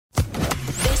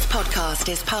podcast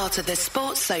is part of the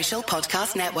Sports Social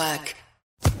Podcast Network.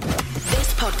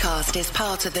 This podcast is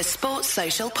part of the Sports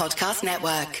Social Podcast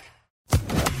Network.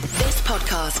 This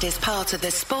podcast is part of the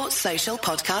Sports Social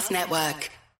Podcast Network.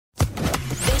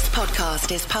 This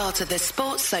podcast is part of the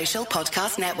Sports Social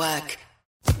Podcast Network.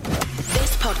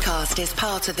 This podcast is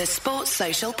part of the Sports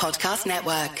Social Podcast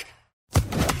Network.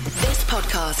 This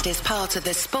podcast is part of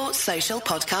the Sports Social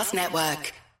Podcast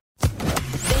Network.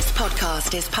 This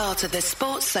podcast is part of the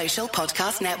Sports Social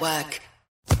Podcast Network.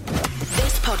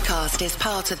 This podcast is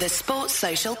part of the Sports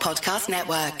Social Podcast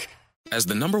Network. As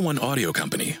the #1 audio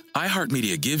company,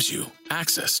 iHeartMedia gives you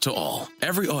access to all.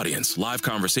 Every audience, live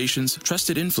conversations,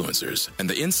 trusted influencers, and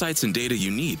the insights and data you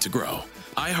need to grow.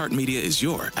 iHeartMedia is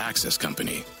your access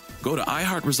company. Go to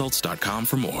iHeartResults.com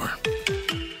for more.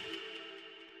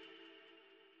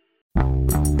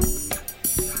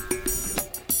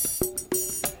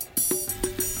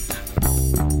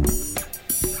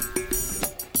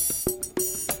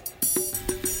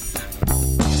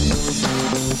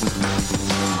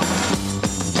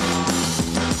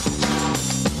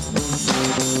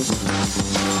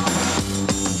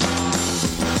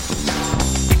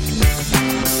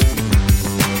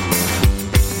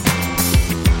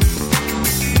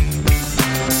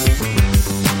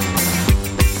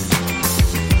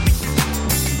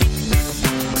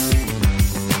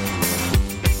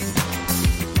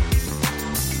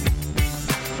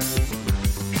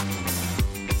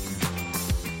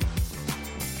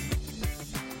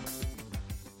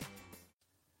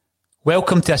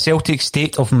 Welcome to A Celtic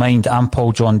State of Mind. I'm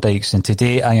Paul John Dykes, and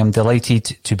today I am delighted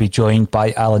to be joined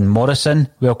by Alan Morrison.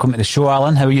 Welcome to the show,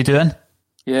 Alan. How are you doing?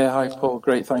 Yeah, hi Paul.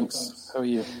 Great, thanks. How are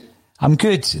you? I'm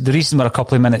good. The reason we're a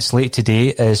couple of minutes late today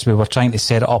is we were trying to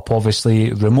set it up,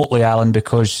 obviously, remotely, Alan,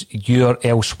 because you're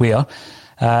elsewhere.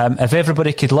 If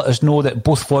everybody could let us know that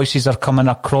both voices are coming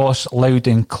across loud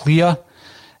and clear,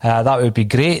 that would be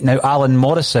great. Now, Alan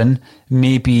Morrison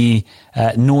may be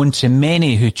known to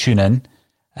many who tune in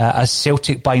as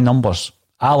Celtic By Numbers.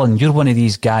 Alan, you're one of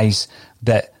these guys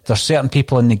that there's certain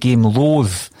people in the game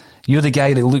loathe. You're the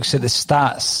guy that looks at the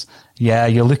stats. Yeah,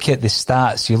 you look at the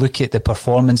stats, you look at the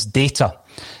performance data.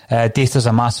 Data's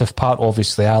a massive part,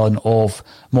 obviously, Alan, of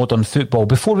modern football.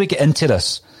 Before we get into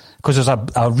this, because there's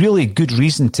a really good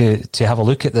reason to have a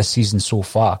look at this season so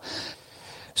far.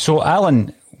 So,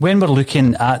 Alan, when we're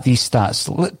looking at these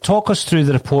stats, talk us through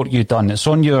the report you've done. It's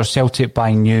on your Celtic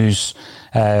By News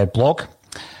blog.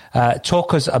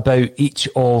 Talk us about each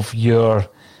of your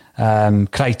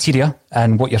criteria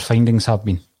and what your findings have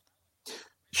been.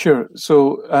 Sure.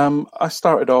 So I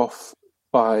started off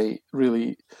by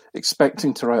really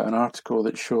expecting to write an article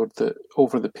that showed that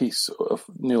over the piece of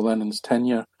Neil Lennon's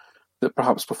tenure, that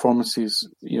perhaps performances,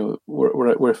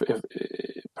 were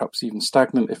perhaps even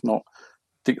stagnant, if not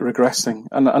regressing.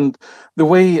 And the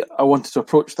way I wanted to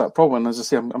approach that problem, as I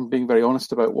say, I'm being very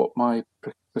honest about what my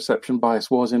perception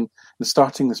bias was in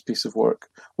starting this piece of work,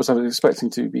 was I was expecting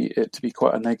it to be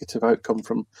quite a negative outcome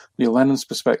from Neil Lennon's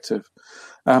perspective.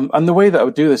 And the way that I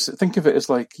would do this, think of it as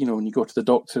like, when you go to the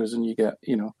doctors and you get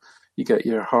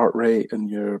your heart rate and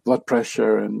your blood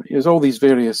pressure, and there's all these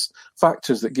various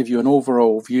factors that give you an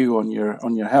overall view on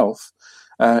your health.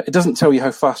 It doesn't tell you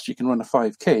how fast you can run a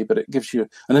 5K, but it gives you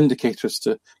an indicator as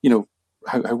to,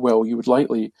 how well you would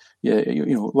likely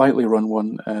run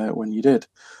one when you did.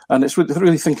 And it's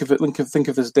really think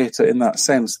of this data in that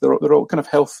sense. They're all kind of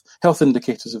health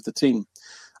indicators of the team.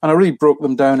 And I really broke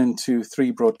them down into three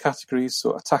broad categories.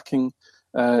 So attacking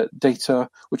data,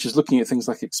 which is looking at things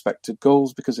like expected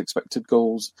goals, because expected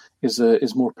goals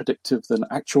is more predictive than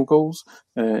actual goals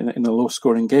in a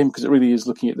low-scoring game, because it really is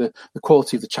looking at the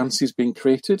quality of the chances being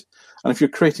created. And if you're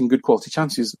creating good quality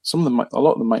chances, a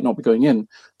lot of them might not be going in.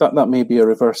 That may be a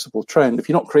reversible trend. If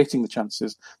you're not creating the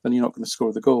chances, then you're not going to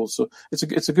score the goals. So it's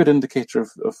a good indicator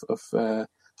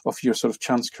of your sort of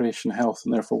chance creation health,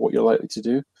 and therefore what you're likely to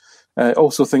do.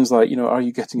 Also things like, are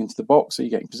you getting into the box? Are you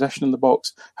getting possession in the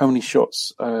box? How many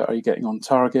shots are you getting on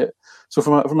target? So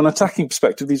from an attacking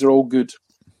perspective, these are all good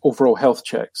overall health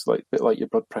checks, like a bit like your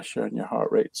blood pressure and your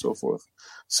heart rate and so forth.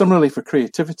 Similarly, for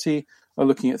creativity, we're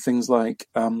looking at things like,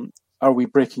 are we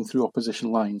breaking through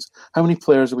opposition lines? How many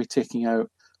players are we taking out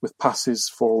with passes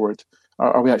forward?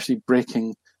 Are we actually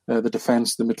breaking the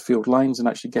defence, the midfield lines, and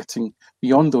actually getting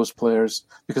beyond those players?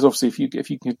 Because obviously, if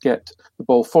you could get the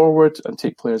ball forward and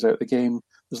take players out of the game,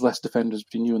 there's less defenders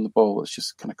between you and the ball. It's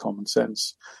just kind of common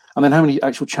sense. And then how many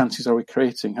actual chances are we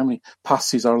creating? How many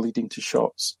passes are leading to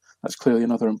shots? That's clearly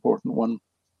another important one.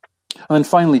 And then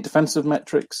finally, defensive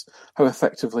metrics. How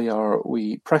effectively are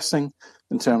we pressing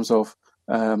in terms of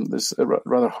There's a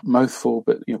rather mouthful,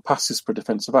 but passes per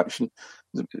defensive action,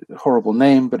 a horrible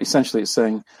name, but essentially it's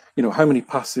saying, how many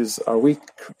passes are we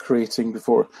creating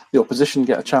before the opposition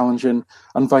get a challenge in,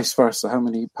 and vice versa, how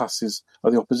many passes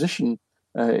are the opposition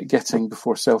getting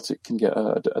before Celtic can get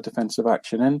a defensive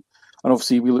action in. And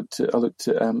obviously I looked at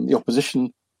the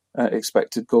opposition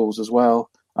expected goals as well,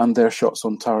 and their shots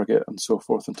on target and so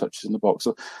forth, and touches in the box.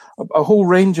 So a whole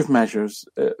range of measures,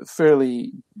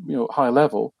 fairly high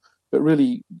level, but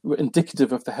really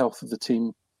indicative of the health of the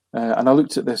team. And I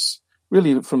looked at this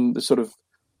really from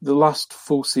the last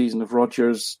full season of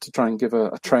Rodgers to try and give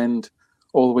a trend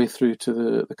all the way through to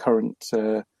the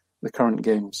current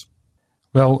games.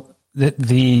 Well,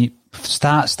 the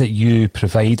stats that you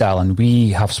provide, Alan, we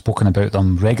have spoken about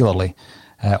them regularly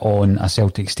on A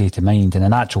Celtic State of Mind, and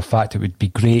in actual fact it would be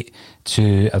great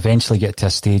to eventually get to a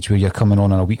stage where you're coming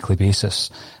on a weekly basis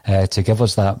to give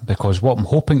us that, because what I'm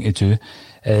hoping to do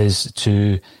is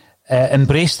to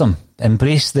embrace them,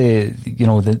 embrace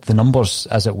the numbers,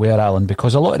 as it were, Alan,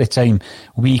 because a lot of the time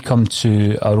we come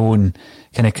to our own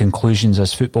kind of conclusions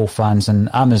as football fans, and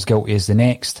I'm as guilty as the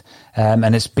next,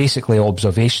 and it's basically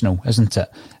observational, isn't it?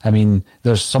 I mean,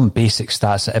 there's some basic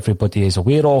stats that everybody is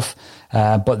aware of,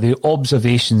 but the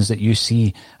observations that you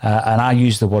see, and I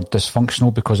use the word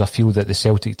dysfunctional because I feel that the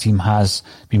Celtic team has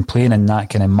been playing in that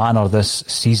kind of manner this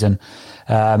season.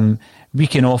 We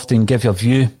can often give a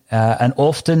view, and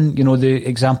often, the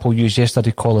example used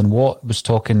yesterday, Colin Watt was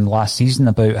talking last season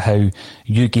about how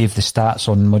you gave the stats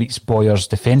on Maurice Boyer's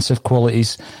defensive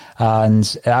qualities, and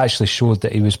it actually showed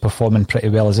that he was performing pretty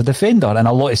well as a defender. And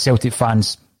a lot of Celtic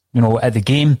fans, at the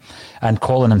game, and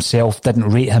Colin himself didn't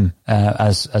rate him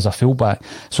as a fullback.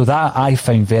 So that I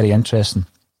found very interesting.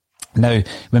 Now,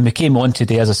 when we came on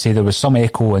today, as I say, there was some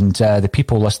echo, and the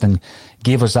people listening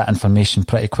gave us that information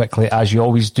pretty quickly, as you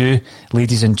always do,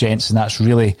 ladies and gents, and that's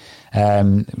really,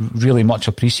 really much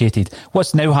appreciated.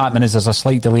 What's now happening is there's a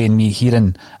slight delay in me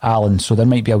hearing Alan, so there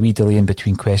might be a wee delay in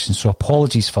between questions, so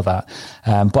apologies for that.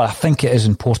 But I think it is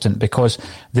important, because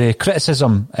the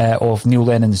criticism of Neil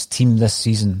Lennon's team this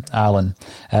season, Alan,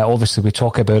 obviously we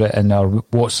talk about it in our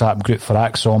WhatsApp group for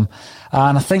Axom,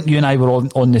 and I think you and I were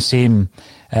on the same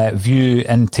view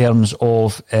in terms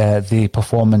of the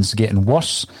performance getting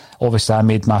worse. Obviously, I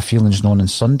made my feelings known on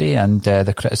Sunday, and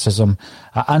the criticism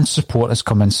and support has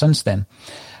come in since then.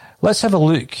 Let's have a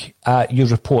look at your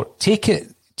report. Take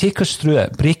us through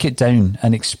it, break it down,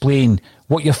 and explain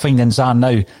what your findings are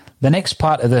now. The next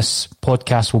part of this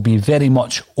podcast will be very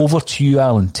much over to you,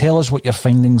 Alan. Tell us what your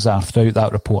findings are throughout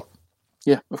that report.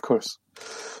 Yeah, of course.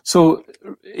 So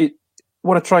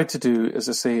what I tried to do, as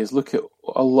I say, is look at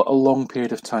a long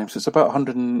period of time. So it's about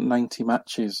 190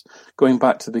 matches going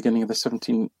back to the beginning of the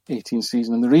 17-18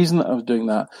 season. And the reason that I was doing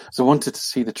that is I wanted to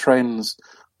see the trends,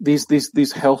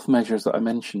 these health measures that I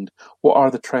mentioned. What are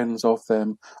the trends of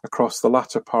them across the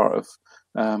latter part of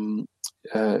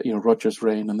Rodgers'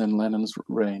 reign and then Lennon's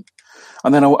reign?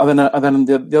 And then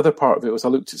the other part of it was I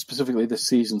looked at specifically this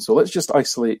season. So let's just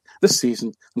isolate this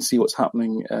season and see what's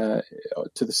happening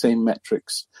to the same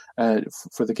metrics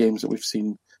for the games that we've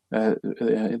seen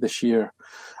this year.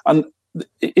 And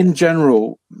in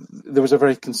general, there was a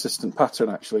very consistent pattern,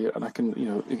 actually, and I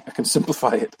can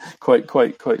simplify it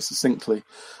quite succinctly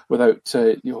without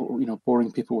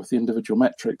boring people with the individual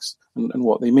metrics and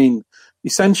what they mean.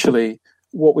 Essentially,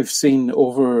 what we've seen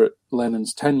over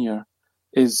Lennon's tenure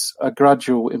is a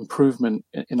gradual improvement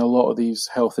in a lot of these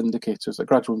health indicators, a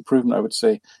gradual improvement, I would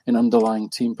say, in underlying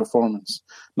team performance.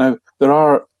 Now, there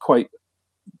are quite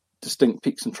distinct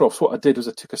peaks and troughs. What I did was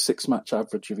I took a 6-match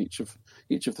average of each of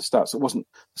the stats. It wasn't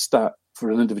a stat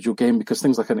for an individual game, because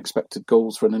things like unexpected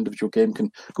goals for an individual game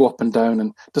can go up and down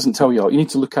and doesn't tell you all. You need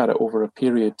to look at it over a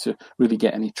period to really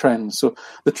get any trends. So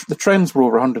the trends were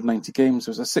over 190 games.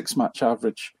 There was a 6-match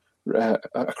average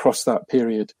across that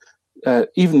period.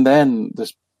 Even then,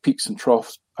 there's peaks and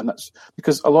troughs, and that's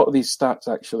because a lot of these stats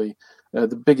actually,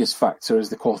 the biggest factor is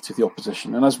the quality of the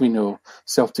opposition. And as we know,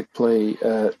 Celtic play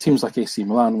teams like AC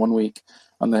Milan one week,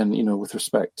 and then, with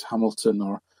respect, Hamilton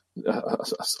or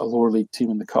a lower league team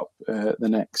in the cup the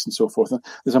next, and so forth. And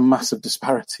there's a massive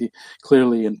disparity,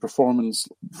 clearly, in performance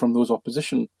from those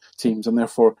opposition teams, and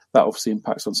therefore that obviously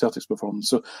impacts on Celtic's performance.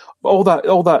 So all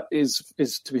that is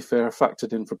to be fair,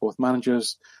 factored in for both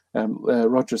managers.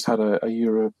 Rodgers had a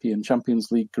European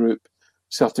Champions League group.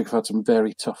 Celtic have had some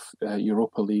very tough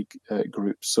Europa League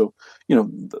groups. So,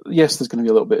 yes, there's going to be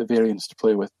a little bit of variance to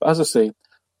play with. But as I say,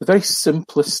 the very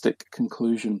simplistic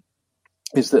conclusion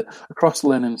is that across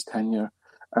Lennon's tenure,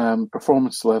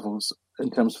 performance levels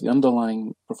in terms of the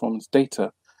underlying performance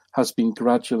data has been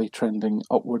gradually trending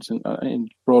upwards in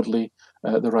broadly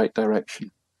the right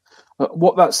direction.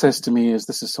 what that says to me is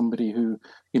this is somebody who,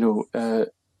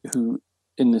 who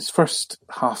in his first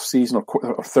half season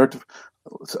or third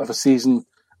of a season,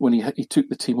 when he took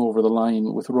the team over the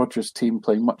line with Rodgers' team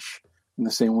playing much in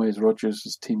the same way as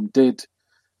Rodgers' team did,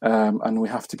 and we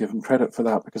have to give him credit for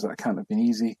that because that can't have been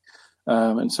easy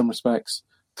in some respects,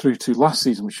 through to last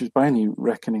season, which is by any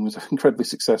reckoning was an incredibly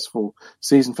successful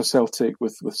season for Celtic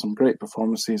with some great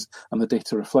performances, and the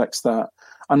data reflects that.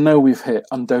 And now we've hit,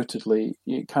 undoubtedly,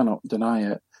 you cannot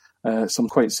deny it, some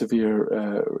quite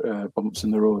severe bumps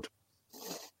in the road.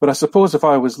 But I suppose if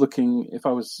I was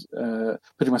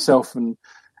putting myself in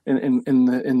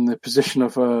the position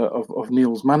of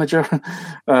Neil's manager,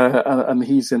 and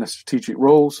he's in a strategic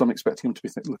role, so I'm expecting him to be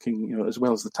looking, as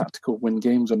well as the tactical win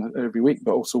games on every week,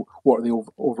 but also what are the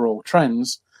overall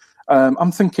trends.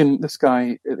 I'm thinking this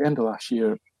guy at the end of last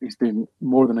year, he's doing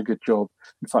more than a good job.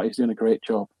 In fact, he's doing a great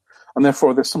job, and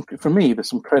therefore there's some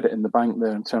credit in the bank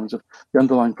there in terms of the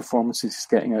underlying performances he's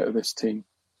getting out of this team.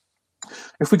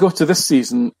 If we go to this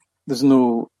season, there's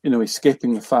no,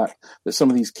 escaping the fact that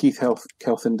some of these key health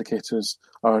indicators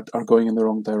are going in the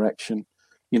wrong direction.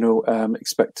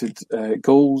 Expected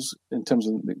goals in terms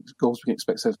of the goals we can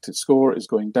expect Celtic to score is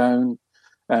going down.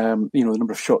 The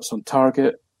number of shots on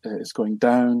target is going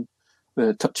down.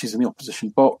 The touches in the opposition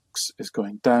box is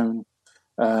going down.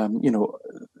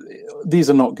 These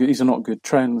are not good. These are not good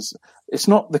trends. It's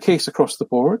not the case across the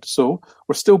board. So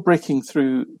we're still breaking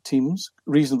through teams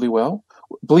reasonably well.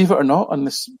 Believe it or not, and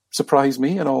this surprised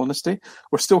me in all honesty,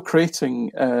 we're still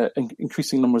creating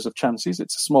increasing numbers of chances.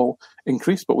 It's a small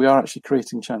increase, but we are actually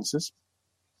creating chances.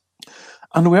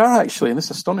 And we are actually, and this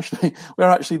astonished me,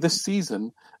 this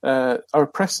season, our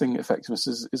pressing effectiveness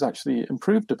is actually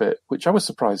improved a bit, which I was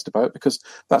surprised about because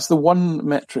that's the one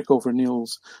metric over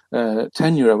Neil's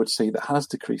tenure, I would say, that has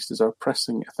decreased, is our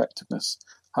pressing effectiveness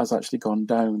has actually gone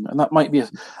down. And that might be,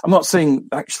 I'm not saying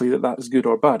actually that is good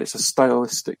or bad. It's a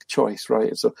stylistic choice, right?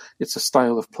 It's a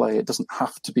style of play. It doesn't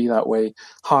have to be that way.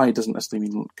 High doesn't necessarily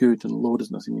mean good and low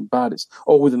doesn't necessarily mean bad. It's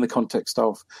all within the context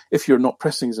of, if you're not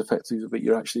pressing as effectively, but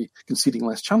you're actually conceding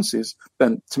less chances,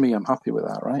 then to me, I'm happy with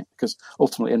that, right? Because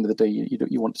ultimately, at the end of the day,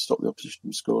 you want to stop the opposition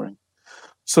from scoring.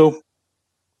 So,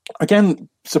 again,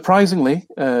 surprisingly,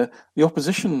 the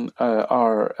opposition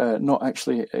are not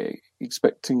actually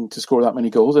expecting to score that many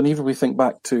goals. And even if we think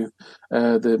back to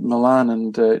the Milan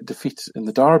and defeat in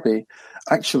the derby,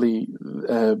 actually,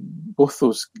 both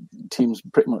those teams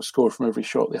pretty much scored from every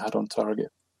shot they had on target.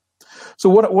 So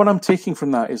what I'm taking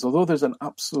from that is, although there's an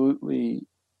absolute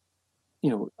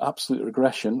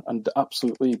regression and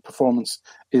absolutely performance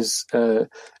is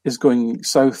going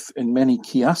south in many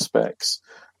key aspects,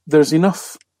 there's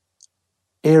enough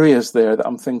areas there that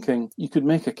I'm thinking you could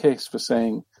make a case for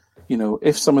saying,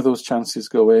 if some of those chances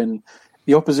go in,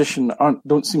 the opposition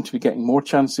don't seem to be getting more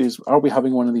chances. Are we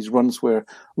having one of these runs where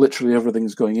literally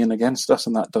everything's going in against us?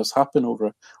 And that does happen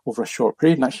over a short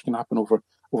period, and actually can happen over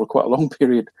quite a long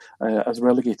period, as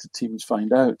relegated teams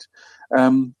find out.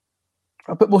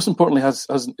 But most importantly,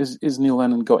 is Neil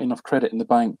Lennon got enough credit in the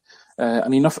bank,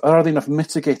 and are there enough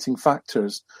mitigating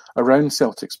factors around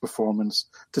Celtic's performance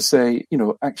to say,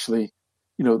 actually,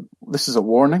 this is a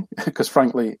warning, because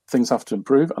frankly, things have to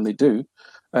improve, and they do.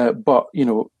 But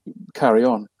carry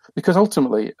on, because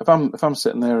ultimately, if I'm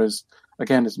sitting there as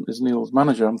Neil's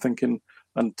manager, I'm thinking,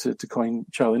 and to coin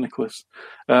Charlie Nicholas,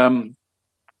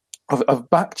 I've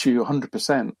backed you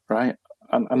 100%, right?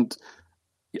 And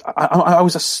I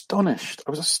was astonished.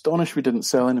 I was astonished we didn't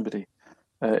sell anybody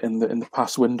in the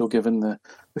past window, given the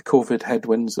COVID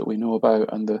headwinds that we know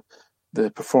about and the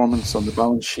performance on the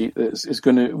balance sheet is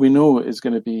going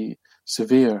to be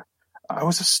severe. I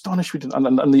was astonished we didn't,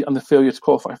 and the failure to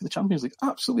qualify for the Champions League.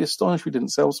 Absolutely astonished we didn't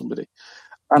sell somebody.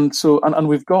 And so, and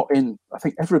we've got in. I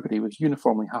think everybody was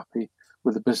uniformly happy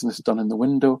with the business done in the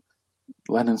window.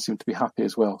 Lennon seemed to be happy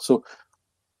as well. So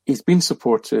he's been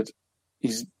supported.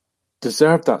 He's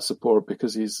deserved that support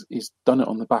because he's done it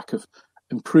on the back of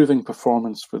improving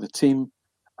performance for the team.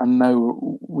 And now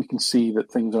we can see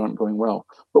that things aren't going well.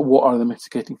 But what are the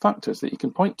mitigating factors that you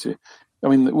can point to? I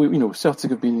mean,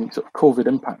 Celtic have been sort of COVID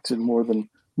impacted more than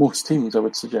most teams, I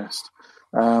would suggest.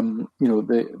 The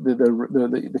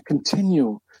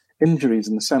continual injuries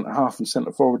in the centre half and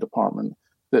centre forward department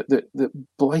that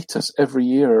blight us every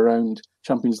year around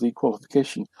Champions League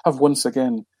qualification have once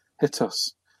again hit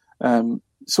us.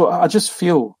 So I just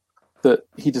feel that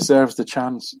he deserves the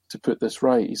chance to put this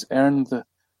right. He's earned the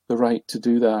right to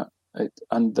do that,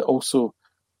 and also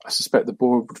I suspect the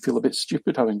board would feel a bit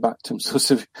stupid having backed him so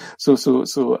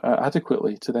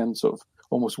adequately to then sort of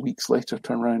almost weeks later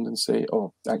turn around and say,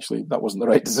 oh, actually, that wasn't the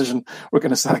right decision. We're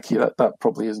going to sack you. That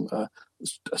probably isn't a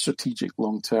strategic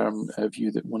long-term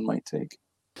view that one might take.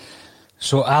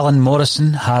 So Alan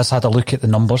Morrison has had a look at the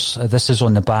numbers. This is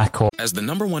on the back of... As the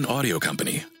 #1 audio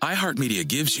company, iHeartMedia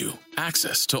gives you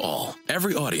access to all.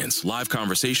 Every audience, live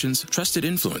conversations, trusted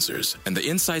influencers, and the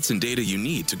insights and data you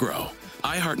need to grow.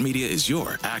 iHeartMedia is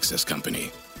your access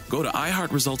company. Go to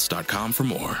iHeartResults.com for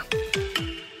more.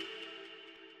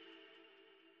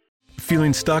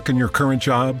 Feeling stuck in your current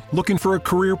job? Looking for a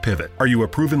career pivot? Are you a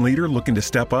proven leader looking to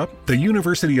step up? The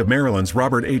University of Maryland's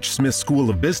Robert H. Smith School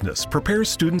of Business prepares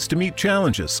students to meet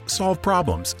challenges, solve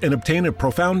problems, and obtain a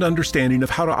profound understanding of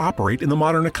how to operate in the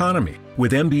modern economy.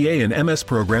 With MBA and MS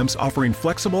programs offering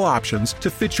flexible options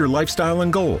to fit your lifestyle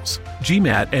and goals.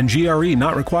 GMAT and GRE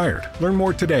not required. Learn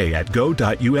more today at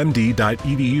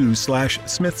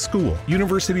go.umd.edu/Smith School.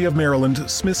 University of Maryland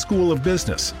Smith School of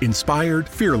Business. Inspired,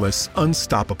 fearless,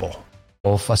 unstoppable.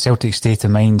 Of a Celtic State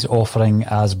of Mind offering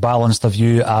as balanced a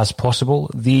view as possible.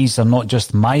 These are not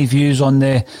just my views on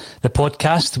the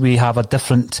podcast. We have a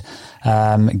different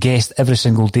guest every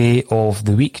single day of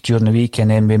the week during the week, and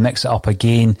then we mix it up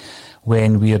again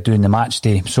when we are doing the match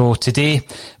day. So today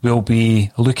we'll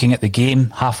be looking at the game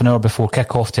half an hour before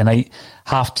kick-off tonight,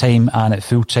 half-time and at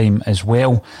full-time as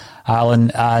well, Alan.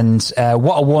 And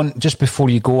what I want, just before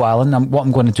you go, Alan, what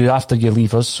I'm going to do after you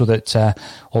leave us, so that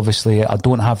obviously I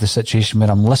don't have the situation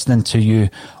where I'm listening to you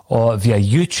via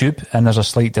YouTube and there's a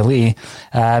slight delay,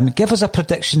 give us a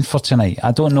prediction for tonight.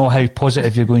 I don't know how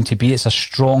positive you're going to be. It's a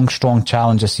strong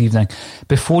challenge this evening.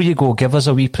 Before you go, give us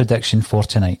a wee prediction for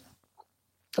tonight.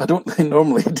 I don't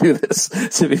normally do this,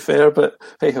 to be fair, but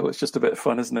hey ho, it's just a bit of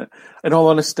fun, isn't it? In all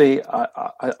honesty,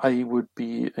 I would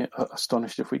be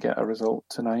astonished if we get a result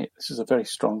tonight. This is a very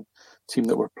strong team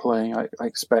that we're playing. I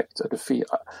expect a defeat.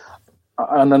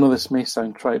 And I know this may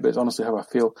sound trite, but it's honestly how I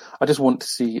feel. I just want to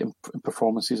see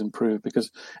performances improve,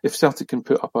 because if Celtic can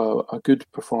put up a good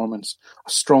performance, a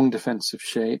strong defensive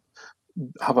shape,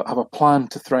 have a plan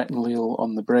to threaten Lille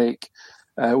on the break,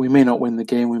 we may not win the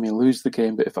game, we may lose the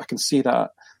game, but if I can see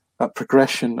that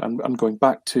progression and going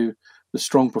back to the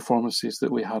strong performances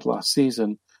that we had last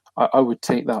season, I would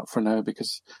take that for now,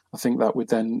 because I think that would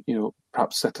then,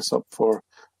 perhaps set us up for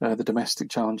the domestic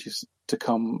challenges to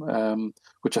come,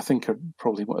 which I think are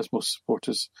probably what, as most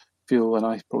supporters feel, and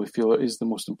I probably feel it is the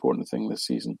most important thing this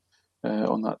season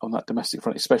on that domestic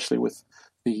front, especially with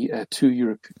the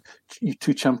two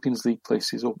Champions League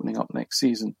places opening up next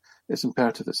season. It's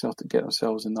imperative that Celtic get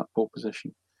themselves in that pole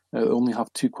position. They only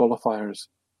have 2 qualifiers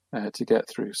to get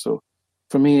through. So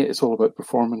for me, it's all about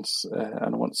performance,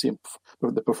 and I want to see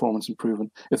the performance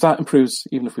improving. If that improves,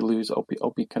 even if we lose, I'll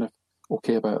be kind of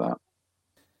okay about that.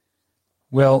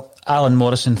 Well, Alan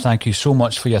Morrison, thank you so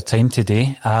much for your time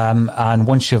today. And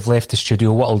once you've left the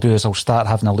studio, what I'll do is I'll start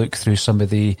having a look through some of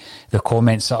the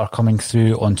comments that are coming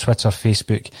through on Twitter,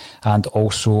 Facebook, and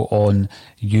also on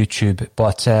YouTube.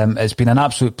 But it's been an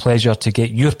absolute pleasure to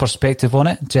get your perspective on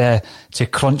it, to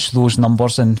crunch those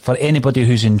numbers. And for anybody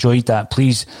who's enjoyed that,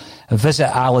 please visit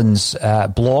Alan's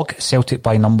blog, Celtic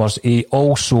By Numbers. He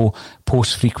also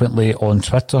posts frequently on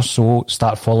Twitter, so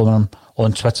start following him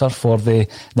on Twitter for the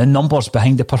numbers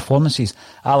behind the performances.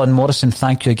 Alan Morrison,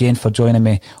 thank you again for joining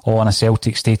me on A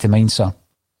Celtic State of Mind, sir.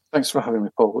 Thanks for having me,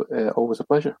 Paul. Always a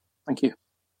pleasure. Thank you.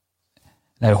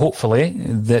 Now, hopefully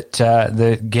that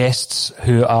the guests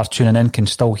who are tuning in can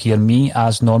still hear me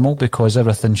as normal, because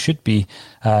everything should be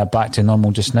back to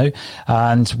normal just now.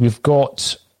 And we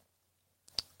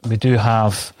do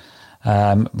have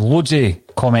loads of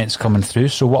comments coming through.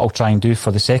 So what I'll try and do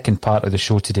for the second part of the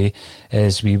show today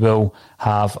is we will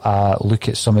have a look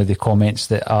at some of the comments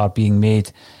that are being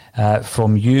made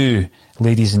from you,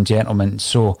 ladies and gentlemen.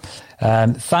 So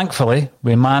thankfully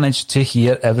we managed to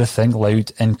hear everything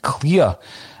loud and clear.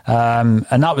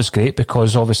 And that was great,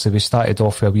 because obviously we started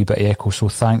off with a wee bit of echo, so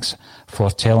thanks for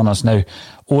telling us. Now,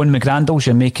 Owen McGrandles,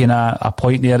 you're making a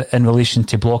point there in relation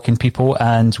to blocking people,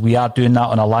 and we are doing that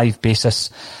on a live basis,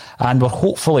 and we're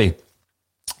hopefully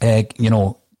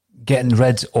getting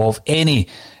rid of any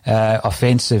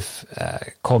offensive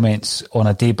comments on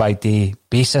a day-by-day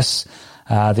basis.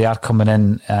 They are coming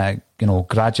in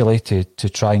gradually to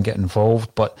try and get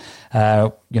involved, but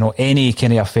any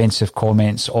kind of offensive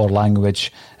comments or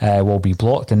language will be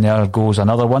blocked. And there goes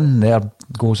another one. They're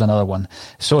goes another one.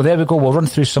 So there we go. We'll run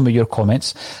through some of your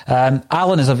comments.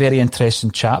 Alan is a very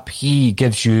interesting chap. He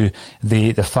gives you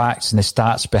the facts and the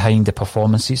stats behind the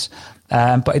performances.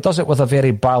 But he does it with a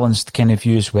very balanced kind of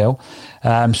view as well.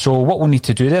 So what we'll need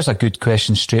to do, there's a good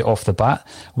question straight off the bat.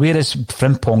 Where is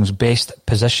Frimpong's best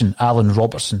position? Alan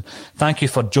Robertson. Thank you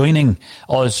for joining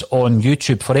us on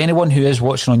YouTube. For anyone who is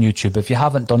watching on YouTube, if you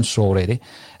haven't done so already,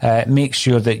 make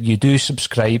sure that you do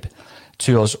subscribe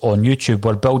to us on YouTube.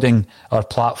 We're building our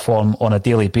platform on a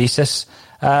daily basis.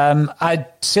 I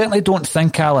certainly don't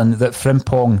think, Alan, that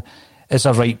Frimpong is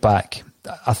a right back.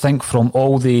 I think from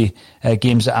all the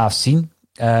games that I've seen,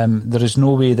 there is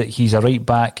no way that he's a right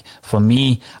back. For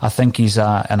me, I think he's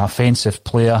an offensive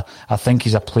player. I think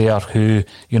he's a player who,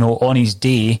 on his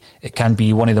day, it can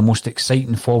be one of the most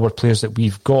exciting forward players that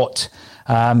we've got.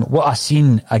 What I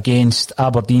seen against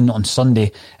Aberdeen on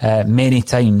Sunday many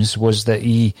times was that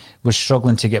he was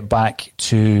struggling to get back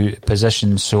to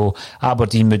position. So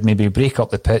Aberdeen would maybe break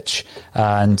up the pitch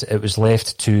and it was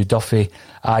left to Duffy,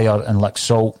 Ajer and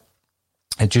Laxalt,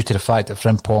 due to the fact that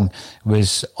Frimpong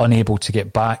was unable to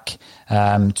get back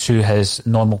to his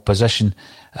normal position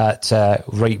at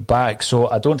right back. So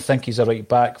I don't think he's a right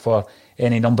back for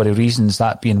any number of reasons,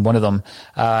 that being one of them.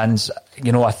 And,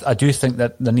 I do think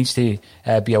that there needs to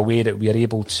be a way that we are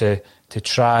able to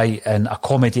try and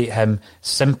accommodate him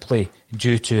simply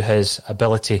due to his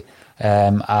ability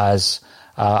as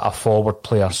a forward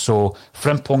player. So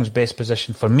Frimpong's best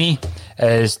position for me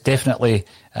is definitely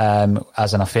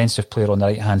as an offensive player on the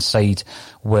right-hand side,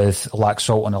 with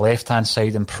Laxalt on the left-hand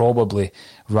side, and probably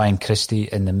Ryan Christie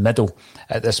in the middle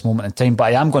at this moment in time.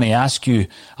 But I am going to ask you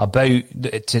about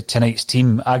tonight's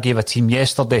team. I gave a team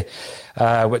yesterday,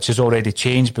 which has already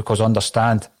changed because I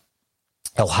understand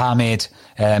Elhamed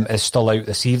is still out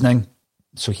this evening,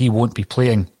 so he won't be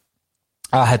playing.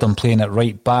 I had him playing at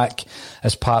right back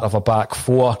as part of a back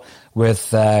four, with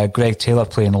Greg Taylor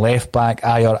playing left back,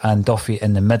 Ajer and Duffy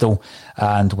in the middle,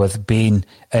 and with Bain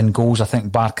in goals. I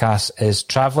think Barkas is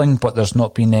travelling, but there's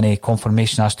not been any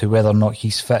confirmation as to whether or not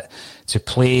he's fit to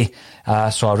play.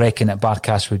 So I reckon that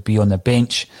Barkas would be on the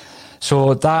bench.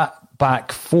 So that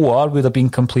back four would have been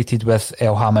completed with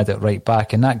Elhamed at right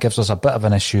back, and that gives us a bit of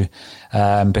an issue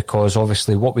because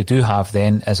obviously what we do have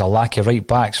then is a lack of right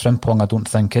backs. Frimpong I don't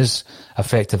think is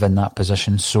effective in that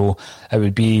position, so it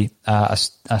would be a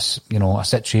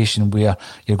situation where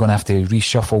you're going to have to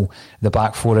reshuffle the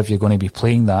back four if you're going to be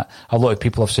playing that. A lot of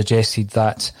people have suggested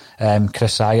that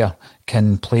Chris Ajer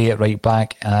can play at right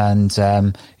back,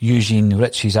 and Eugene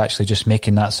Ritchie's actually just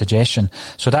making that suggestion.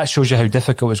 So that shows you how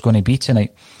difficult it's going to be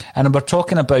tonight. And we're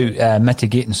talking about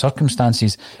mitigating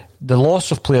circumstances. The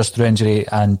loss of players through injury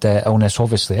and illness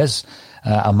obviously is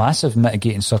a massive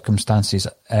mitigating circumstance.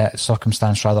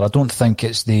 I don't think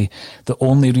it's the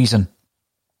only reason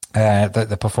that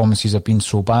the performances have been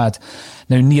so bad.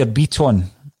 Now, Nir Bitton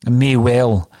may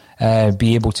well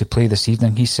be able to play this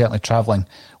evening. He's certainly travelling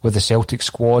with the Celtic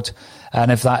squad,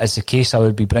 and if that is the case, I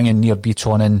would be bringing Nir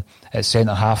Bitton in at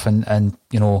centre half and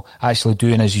actually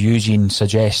doing as Eugene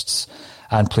suggests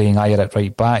and playing Ajer at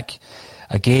right back.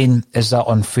 Again, is that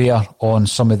unfair on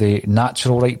some of the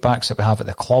natural right backs that we have at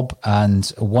the club? And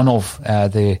one of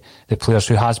the players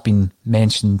who has been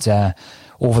mentioned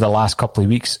over the last couple of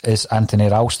weeks is Anthony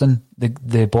Ralston.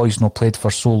 The boy's not played for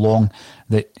so long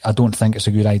that I don't think it's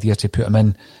a good idea to put him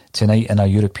in tonight in a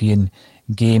European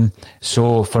game.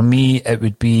 So for me, it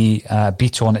would be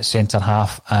Bitton at centre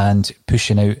half and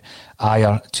pushing out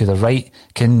Ajer to the right.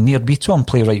 Can Nir Bitton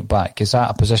play right back? Is that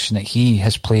a position that he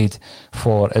has played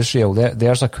for Israel?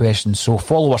 There's a question. So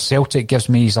follower Celtic gives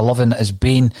me his 11 as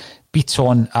Bain,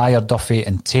 Bitton, Ajer, Duffy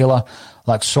and Taylor.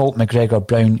 Laxalt, McGregor,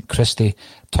 Brown, Christie,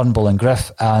 Turnbull and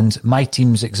Griff. And my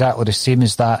team's exactly the same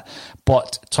as that,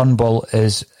 but Turnbull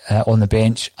is on the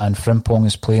bench and Frimpong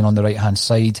is playing on the right-hand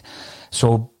side.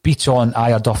 So Bitton,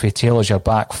 Ajer, Duffy, Taylor's your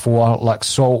back four.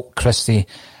 Laxalt, Christie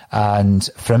and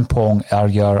Frimpong are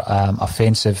your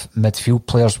offensive midfield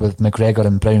players, with McGregor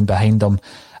and Brown behind them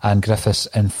and Griffiths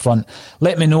in front.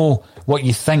 Let me know what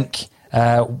you think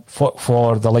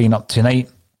for the lineup tonight.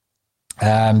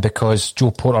 Because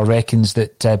Joe Porter reckons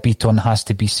that Bitton has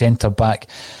to be centre back.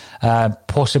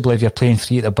 Possibly if you're playing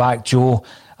three at the back, Joe,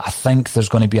 I think there's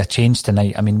going to be a change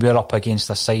tonight. I mean, we're up against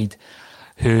a side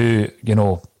who,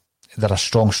 they're a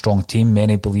strong team.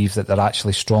 Many believe that they're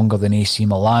actually stronger than AC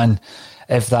Milan.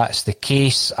 If that's the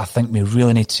case, I think we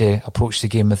really need to approach the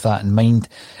game with that in mind.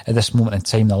 At this moment in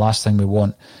time, the last thing we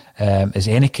want is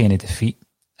any kind of defeat,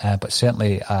 but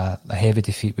certainly a heavy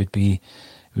defeat would be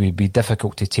would be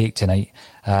difficult to take tonight.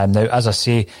 Now, as I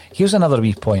say, here's another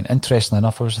wee point. Interesting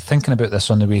enough, I was thinking about this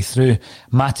on the way through.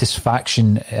 Mattis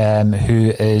Faction,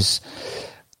 who is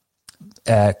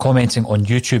commenting on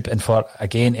YouTube, and for,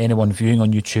 again, anyone viewing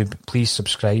on YouTube, please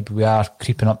subscribe. We are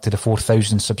creeping up to the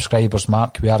 4,000 subscribers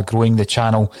mark. We are growing the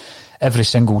channel every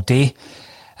single day.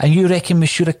 And you reckon we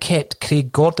should have kept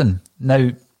Craig Gordon?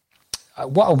 Now,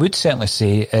 what I would certainly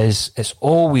say is it's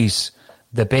always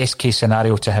the best case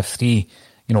scenario to have three,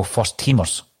 first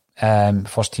teamers,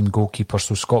 first team goalkeepers.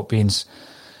 So Scott Baines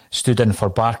stood in for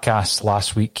Barkas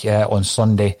last week on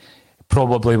Sunday.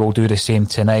 Probably will do the same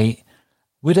tonight.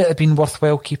 Would it have been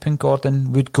worthwhile keeping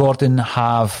Gordon? Would Gordon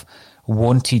have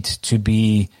wanted to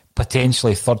be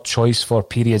potentially third choice for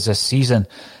periods this season?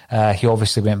 He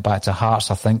obviously went back to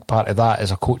Hearts. I think part of that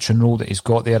is a coaching role that he's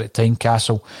got there at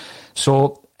Tynecastle.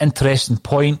 So, interesting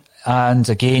point. And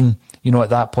again, at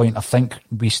that point, I think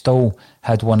we still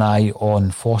had one eye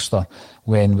on Foster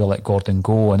when we let Gordon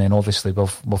go. And then obviously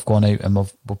we've gone out and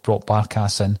we've brought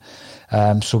Barkas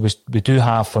in. So we do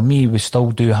have, for me, we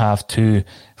still do have two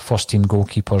first team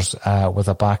goalkeepers with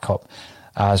a backup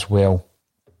as well.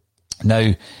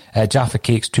 Now, Jaffa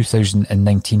Cakes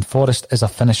 2019 Forest is a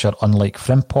finisher unlike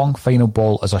Frimpong. Final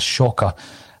ball is a shocker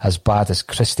as bad as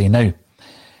Christie. Now,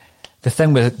 the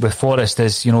thing with Forest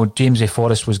is, James A.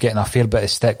 Forrest was getting a fair bit of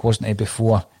stick, wasn't he,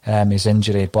 before his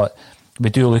injury. But we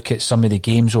do look at some of the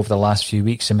games over the last few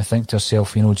weeks and we think to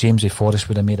ourselves, James A. Forrest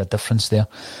would have made a difference there.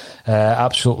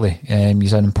 Absolutely.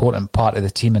 He's an important part of the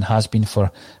team and has been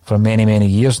for many, many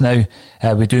years now.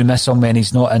 We do miss him when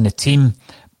he's not in the team.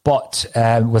 But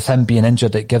with him being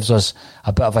injured, it gives us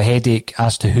a bit of a headache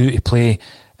as to who to play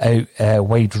out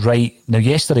wide right. Now,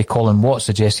 yesterday, Colin Watt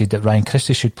suggested that Ryan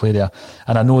Christie should play there.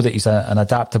 And I know that he's an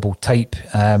adaptable type,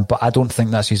 but I don't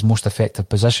think that's his most effective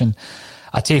position.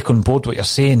 I take on board what you're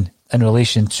saying in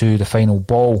relation to the final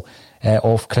ball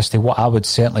of Christie. What I would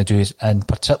certainly do is, and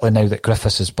particularly now that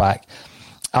Griffiths is back,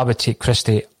 I would take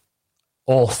Christie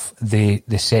off the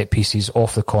set pieces,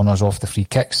 off the corners, off the free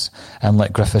kicks, and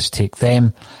let Griffiths take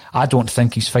them. I don't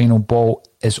think his final ball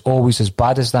is always as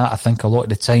bad as that. I think a lot of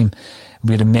the time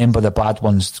we remember the bad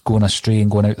ones going astray and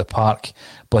going out the park.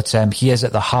 But he is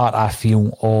at the heart, I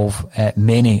feel, of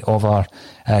many of our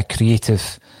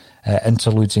creative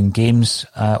interludes in games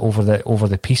over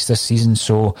the piece this season.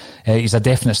 So he's a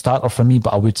definite starter for me,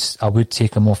 but I would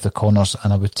take him off the corners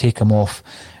and I would take him off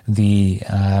the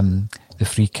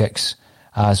free kicks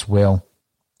as well.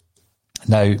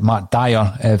 Now, Mark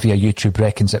Dyer via YouTube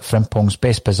reckons that Frimpong's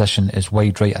best position is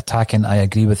wide right attacking. I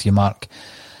agree with you, Mark.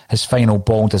 His final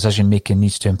ball decision making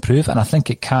needs to improve, and I think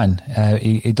it can.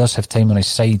 He does have time on his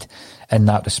side in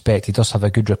that respect. He does have a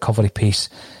good recovery pace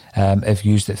if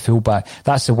used at fullback.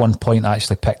 That's the one point I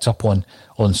actually picked up on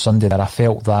Sunday, that I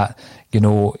felt that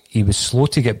he was slow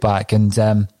to get back,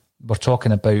 and we're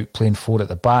talking about playing four at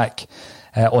the back.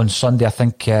 On Sunday, I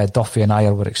think Duffy and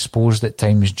I were exposed at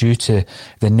times due to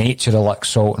the nature of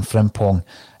Laxalt and Frimpong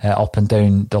up and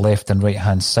down the left and right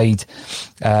hand side.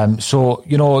 So,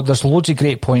 there's loads of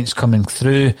great points coming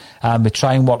through. We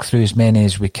try and work through as many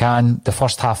as we can. The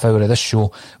first half hour of this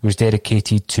show was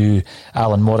dedicated to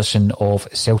Alan Morrison of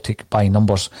Celtic By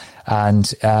Numbers. And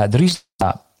the reason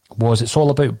that was it's all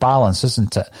about balance,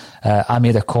 isn't it? I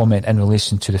made a comment in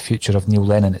relation to the future of Neil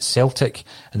Lennon at Celtic.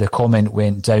 The comment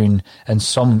went down in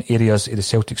some areas of the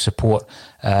Celtic support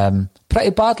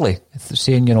pretty badly,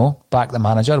 saying, back the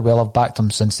manager. Well, I've backed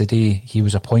him since the day he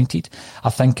was appointed. I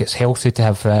think it's healthy to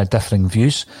have differing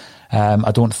views.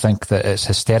 I don't think that it's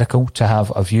hysterical to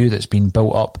have a view that's been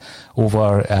built up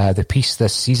over the piece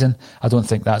this season. I don't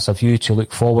think that's a view to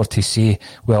look forward to say,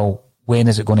 well, when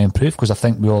is it going to improve? Because I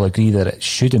think we all agree that it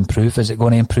should improve. Is it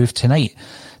going to improve tonight?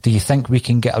 Do you think we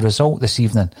can get a result this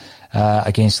evening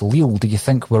against Lille? Do you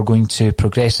think we're going to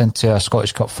progress into a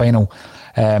Scottish Cup final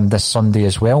this Sunday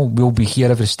as well? We'll be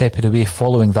here every step of the way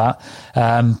following that.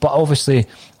 But obviously,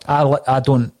 I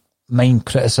don't mind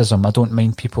criticism. I don't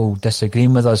mind people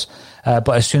disagreeing with us. But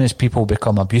as soon as people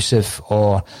become abusive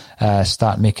or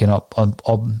start making up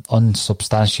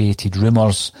unsubstantiated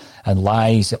rumours and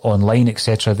lies online,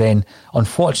 etc., then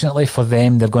unfortunately for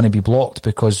them, they're going to be blocked,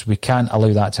 because we can't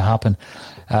allow that to happen.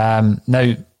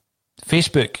 Now,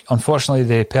 Facebook, unfortunately,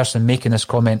 the person making this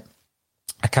comment,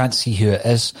 I can't see who it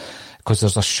is, because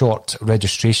there's a short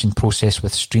registration process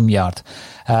with StreamYard.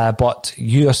 But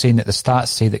you are saying that the stats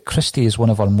say that Christie is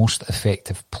one of our most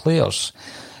effective players.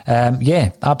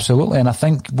 Yeah, absolutely. And I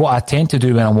think what I tend to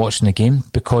do when I'm watching the game,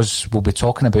 because we'll be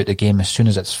talking about the game as soon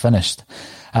as it's finished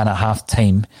and at half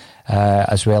time,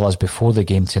 as well as before the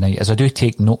game tonight, is I do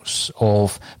take notes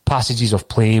of passages of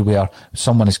play where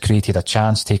someone has created a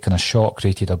chance, taken a shot,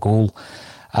 created a goal.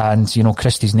 And, you know,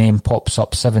 Christie's name pops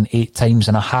up 7-8 times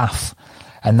and a half.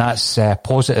 And that's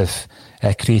positive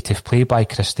creative play by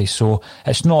Christie. So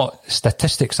it's not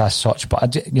statistics as such,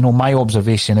 but, you know, my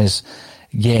observation is,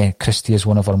 yeah, Christie is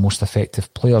one of our most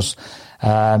effective players.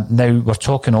 Now, we're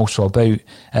talking also about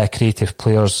creative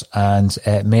players, and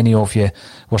many of you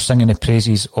were singing the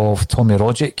praises of Tommy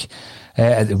Rogic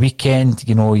at the weekend.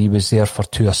 You know, he was there for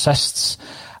 2 assists,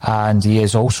 and he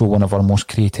is also one of our most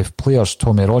creative players,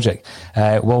 Tommy Rogic.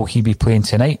 Will he be playing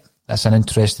tonight? That's an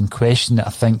interesting question.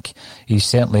 I think he's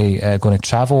certainly going to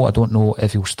travel. I don't know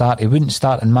if he'll start. He wouldn't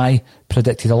start in my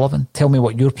predicted 11. Tell me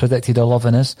what your predicted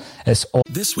 11 is.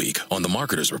 This week on The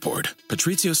Marketer's Report,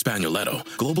 Patrizio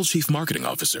Spagnoletto, Global Chief Marketing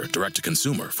Officer,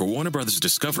 Direct-to-Consumer for Warner Brothers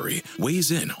Discovery,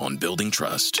 weighs in on building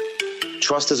trust.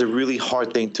 Trust is a really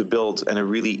hard thing to build and a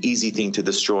really easy thing to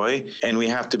destroy, and we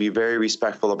have to be very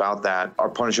respectful about that. Our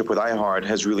partnership with iHeart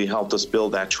has really helped us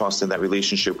build that trust and that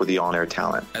relationship with the on-air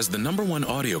talent. As the #1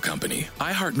 audio company,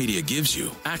 iHeartMedia gives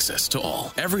you access to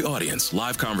all. Every audience,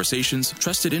 live conversations,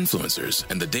 trusted influencers,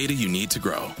 and the data you need to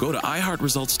grow. Go to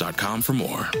iHeartResults.com for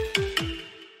more.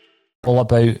 All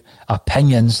about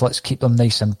opinions. Let's keep them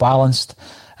nice and balanced.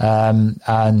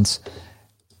 And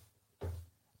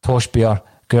Tosh Bear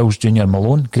Grills Junior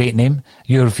Malone, great name.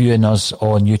 You're viewing us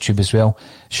on YouTube as well.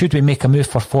 Should we make a move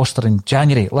for Foster in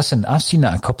January? Listen, I've seen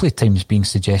that a couple of times being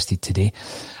suggested today.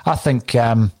 I think,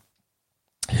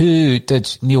 who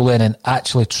did Neil Lennon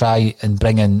actually try and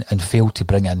bring in and fail to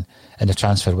bring in the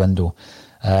transfer window?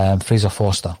 Fraser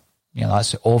Foster. You know,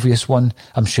 that's the obvious one.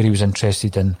 I'm sure he was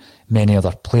interested in many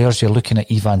other players. You're looking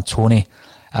at Ivan Toney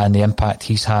and the impact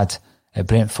he's had at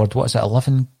Brentford. What is it,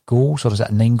 11 goals, or is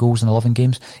it 9 goals in 11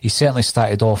 games? He certainly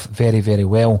started off very, very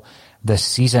well this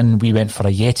season. We went for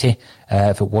a Yeti.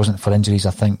 If it wasn't for injuries,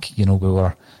 I think, you know, we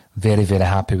were very, very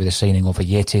happy with the signing of a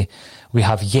Yeti. We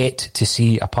have yet to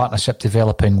see a partnership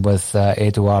developing with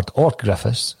Edouard or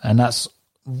Griffiths, and that's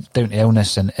down to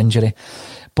illness and injury.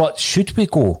 But should we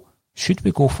go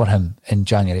for him in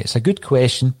January? It's a good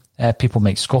question. People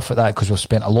might scoff at that because we've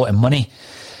spent a lot of money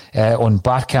on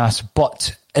Barkas,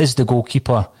 but is the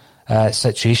goalkeeper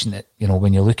situation that, you know,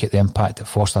 when you look at the impact that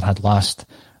Foster had last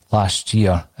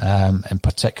year, in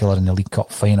particular in the League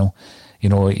Cup final, you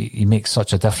know, he makes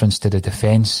such a difference to the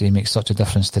defence. He makes such a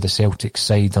difference to the Celtic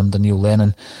side under Neil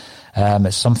Lennon.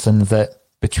 It's something that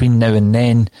between now and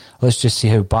then, let's just see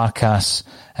how Barkas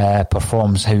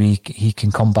performs, how he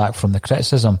can come back from the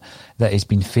criticism that he's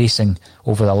been facing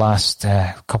over the last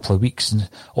couple of weeks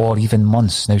or even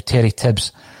months. Now, Terry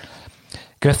Tibbs.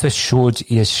 Griffiths showed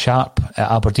he is sharp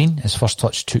at Aberdeen. His first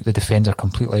touch took the defender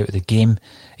completely out of the game.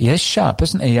 He is sharp,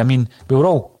 isn't he? I mean, we were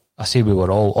all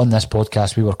on this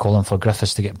podcast, we were calling for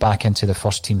Griffiths to get back into the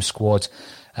first team squad,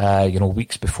 you know,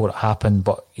 weeks before it happened,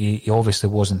 but he obviously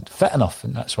wasn't fit enough,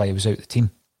 and that's why he was out of the team.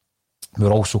 We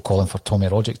were also calling for Tommy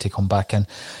Rogic to come back in.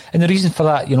 And the reason for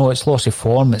that, you know, it's loss of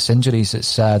form, it's injuries,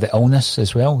 it's the illness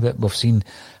as well that we've seen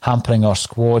hampering our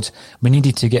squad. We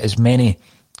needed to get as many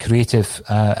creative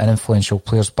and influential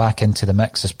players back into the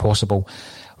mix as possible.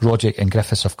 Rogic and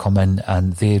Griffiths have come in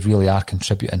and they really are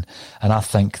contributing. And I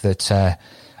think that's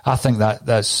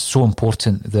so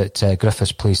important that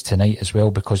Griffiths plays tonight as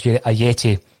well, because a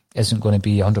Yeti isn't going to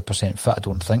be 100% fit, I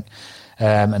don't think.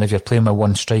 And if you're playing with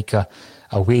one striker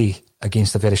away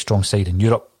against a very strong side in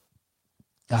Europe,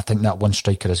 I think that one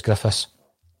striker is Griffiths.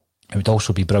 It would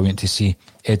also be brilliant to see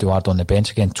Edouard on the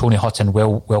bench again. Tony Hutton,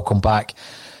 welcome back.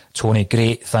 Tony,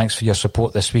 great. Thanks for your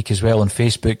support this week as well on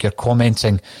Facebook. You're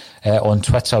commenting on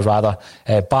Twitter, rather.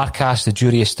 Barkas, the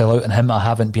jury is still out on him. I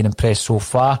haven't been impressed so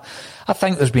far. I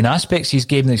think there's been aspects he's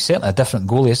given. He's certainly a different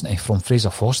goalie, isn't he, from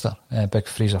Fraser Foster. Big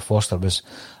Fraser Foster was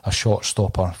a short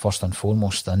stopper, first and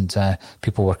foremost, and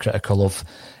people were critical of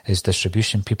his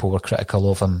distribution. People were critical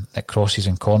of him at crosses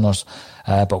and corners.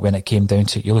 But when it came down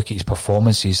to it, you look at his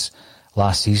performances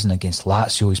last season against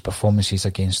Lazio, his performances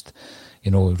against,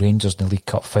 you know, Rangers in the League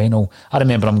Cup final. I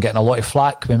remember him getting a lot of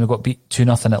flack when we got beat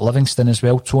 2-0 at Livingston as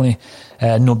well, Tony.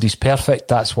 Nobody's perfect,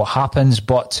 that's what happens,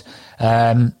 but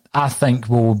I think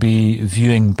we'll be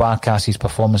viewing Barkas'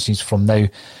 performances from now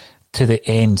to the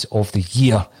end of the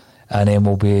year, and then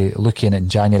we'll be looking in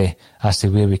January as to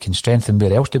where we can strengthen.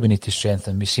 Where else do we need to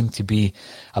strengthen? We seem to be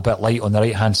a bit light on the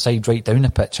right-hand side, right down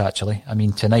the pitch, actually. I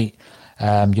mean, tonight,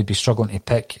 you'd be struggling to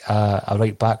pick a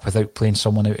right back without playing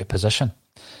someone out of position.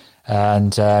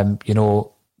 And, you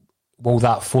know, will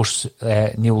that force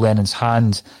Neil Lennon's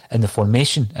hand in the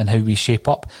formation and how we shape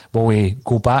up? Will we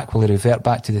go back? Will he revert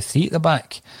back to the 3 at the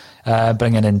back?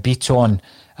 Bringing in Beaton,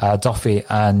 Duffy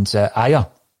and Ayer,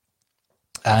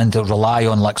 and rely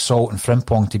on like Salt and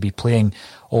Frimpong to be playing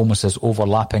almost as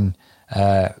overlapping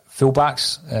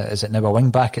fullbacks. Is it now a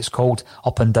wing back? It's called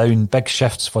up and down, big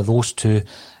shifts for those two.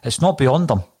 It's not beyond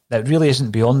them. It really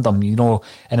isn't beyond them,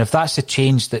 And if that's the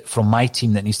change that from my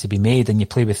team that needs to be made, and you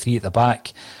play with three at the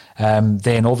back,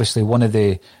 then obviously one of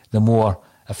the more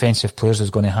offensive players is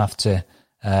going to have to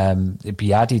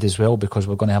be added as well, because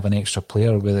we're going to have an extra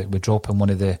player. We drop in one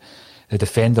of the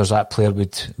defenders. That player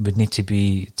would need to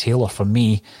be Taylor for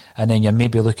me, and then you're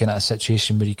maybe looking at a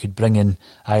situation where you could bring in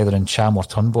either Cham or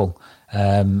Turnbull,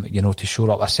 to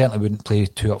shore up. I certainly wouldn't play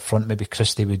two up front. Maybe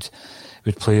Christie would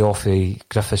play off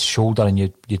Griffiths' shoulder, and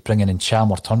you'd bring in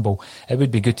Cham or Turnbull. It would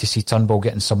be good to see Turnbull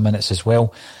getting some minutes as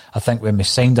well. I think when we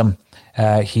signed him,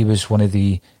 he was one of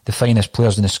the finest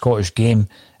players in the Scottish game.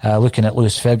 Looking at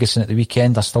Lewis Ferguson at the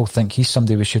weekend, I still think he's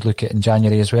somebody we should look at in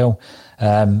January as well,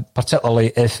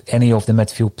 particularly if any of the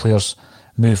midfield players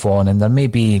move on, and there may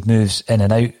be moves in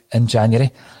and out in January.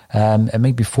 It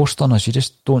might be forced on us. You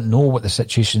just don't know what the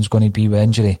situation's going to be with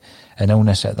injury and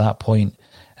illness at that point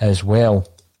as well.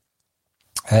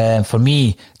 For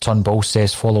me, Turnbull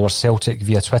says follower Celtic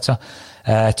via Twitter.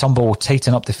 Turnbull will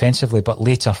tighten up defensively, but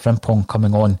later Frimpong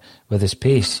coming on with his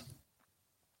pace.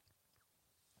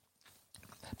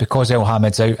 Because El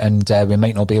Hamid's out and we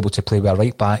might not be able to play with a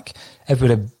right back, if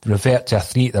we revert to a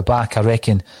three at the back, I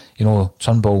reckon,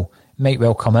 Turnbull might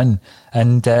well come in.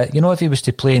 And, if he was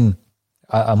to play in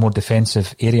a more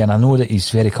defensive area, and I know that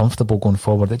he's very comfortable going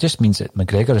forward, it just means that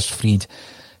McGregor is freed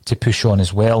to push on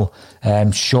as well.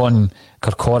 Sean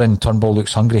Kirkoran, Turnbull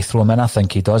looks hungry, throw him in. I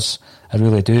think he does. I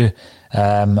really do.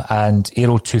 And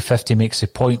Aero 250 makes a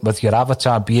point with your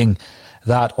avatar being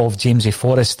that of Jamesy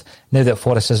Forrest. Now that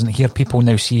Forrest isn't here, people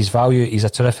now see his value. He's a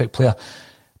terrific player.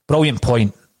 Brilliant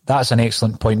point. That's an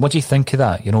excellent point. What do you think of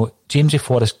that? Jamesy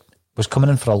Forrest was coming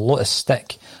in for a lot of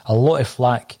stick, a lot of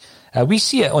flack. We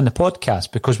see it on the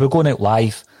podcast because we're going out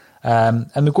live, and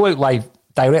we go out live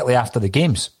directly after the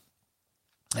games.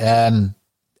 And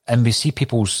we see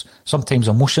people's sometimes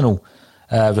emotional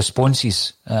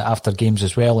responses after games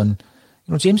as well. And,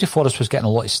 Jamesy Forrest was getting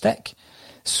a lot of stick.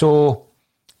 So,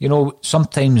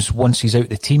 sometimes once he's out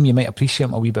the team, you might appreciate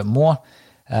him a wee bit more.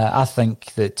 I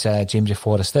think that Jamesy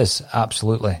Forrest is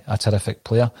absolutely a terrific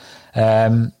player.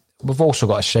 We've also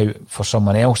got a shout for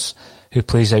someone else who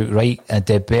plays out right.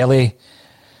 Debele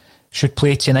should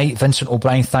play tonight. Vincent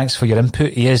O'Brien, thanks for your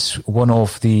input. He is one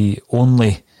of the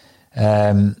only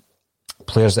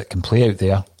players that can play out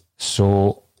there.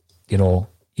 So,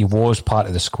 he was part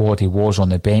of the squad. He was on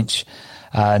the bench,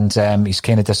 and he's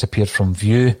kind of disappeared from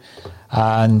view.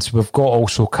 And we've got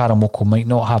also Karamoko might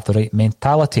not have the right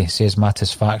mentality, says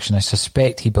Mattis Faction. I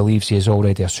suspect he believes he is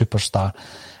already a superstar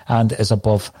and is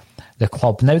above the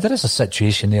club. Now, there is a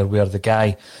situation there where the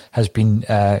guy has been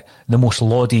the most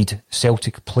lauded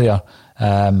Celtic player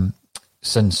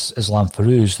since Islam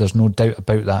Feruz. There's no doubt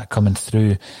about that coming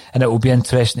through. And it will be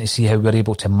interesting to see how we're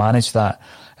able to manage that.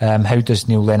 How does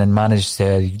Neil Lennon manage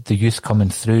the youth coming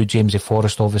through? Jamesy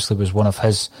Forrest obviously was one of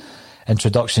his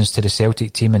introductions to the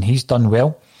Celtic team, and he's done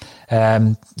well.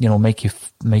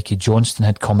 Mikey Johnston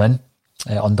had come in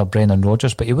under Brendan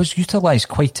Rodgers, but he was utilised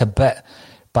quite a bit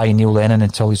by Neil Lennon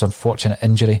until his unfortunate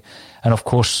injury. And of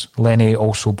course, Lenny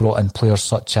also brought in players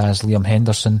such as Liam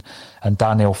Henderson and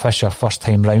Daniel Fisher first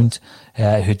time round,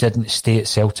 who didn't stay at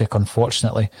Celtic,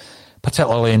 unfortunately,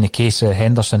 particularly in the case of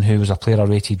Henderson, who was a player I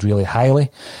rated really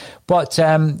highly. But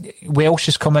Welsh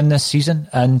has come in this season,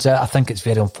 and I think it's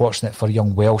very unfortunate for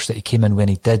young Welsh that he came in when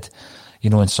he did,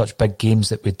 in such big games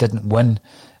that we didn't win.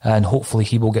 And hopefully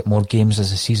he will get more games as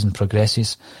the season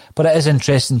progresses. But it is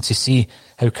interesting to see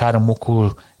how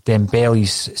Karamoko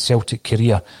Dembele's Celtic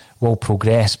career will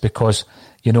progress, because,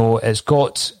 it's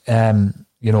got,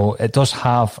 it does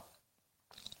have,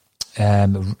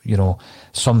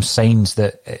 some signs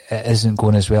that it isn't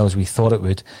going as well as we thought it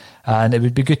would. And it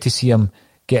would be good to see him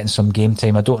getting some game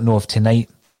time. I don't know if tonight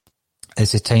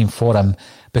is the time for him,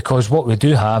 because what we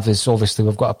do have is obviously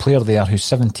we've got a player there who's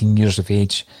 17 years of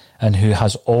age and who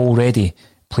has already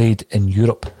played in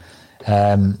Europe.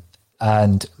 And,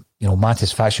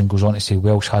 Mattis Faction goes on to say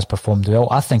Welsh has performed well.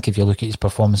 I think if you look at his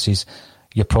performances,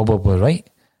 you're probably right.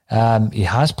 He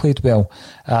has played well.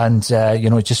 And,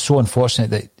 it's just so unfortunate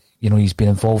that, he's been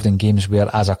involved in games where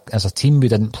as a team we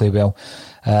didn't play well.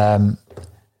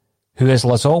 Who is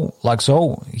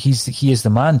Laxalt? He is the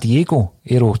man. Diego,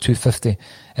 Aero 250,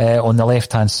 on the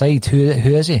left-hand side. Who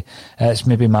is he? It's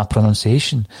maybe my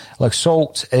pronunciation.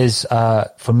 Laxalt is,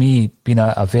 for me, been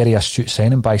a very astute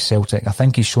signing by Celtic. I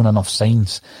think he's shown enough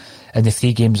signs in the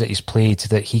 3 games that he's played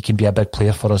that he can be a big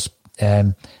player for us.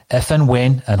 If and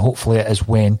when, and hopefully it is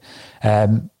when,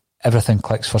 everything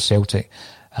clicks for Celtic.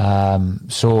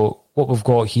 So what we've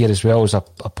got here as well is a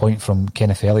point from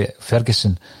Kenneth Elliott.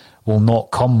 Ferguson will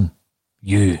not come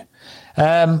you.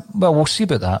 Well, we'll see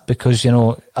about that, because,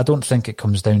 I don't think it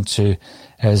comes down to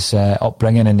his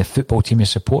upbringing and the football team he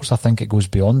supports. I think it goes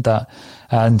beyond that.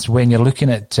 And when you're looking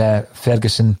at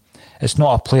Ferguson, it's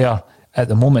not a player at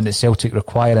the moment that Celtic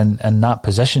require in that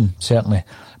position, certainly.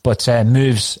 But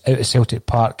moves out of Celtic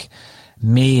Park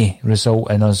may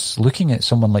result in us looking at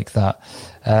someone like that.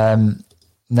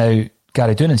 Now,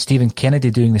 Gary Doon and Stephen Kennedy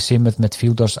doing the same with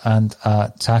midfielders and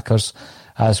attackers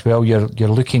as well. You're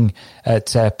looking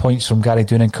at points from Gary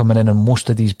Doonan coming in on most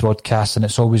of these broadcasts, and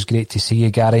it's always great to see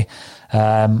you, Gary.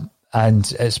 And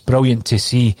it's brilliant to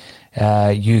see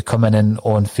you coming in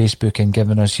on Facebook and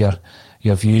giving us your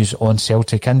views on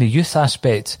Celtic and the youth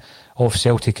aspect of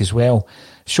Celtic as well.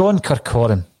 Sean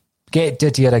Kirkhoran, get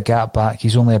Didier Agat back.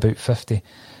 He's only about 50.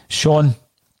 Sean,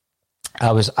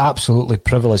 I was absolutely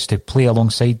privileged to play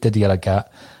alongside Didier Agat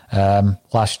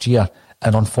last year,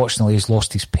 and unfortunately he's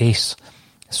lost his pace.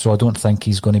 So I don't think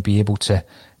he's going to be able to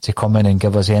come in and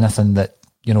give us anything that,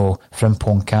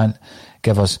 Frimpong can't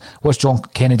give us. What's John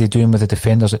Kennedy doing with the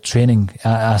defenders at training?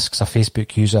 Asks a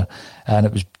Facebook user. And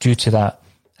it was due to that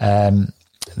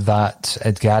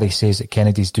that Gary says that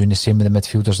Kennedy's doing the same with the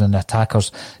midfielders and the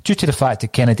attackers, due to the fact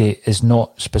that Kennedy is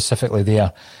not specifically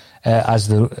there as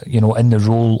in the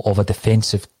role of a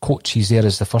defensive coach. He's there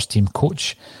as the first team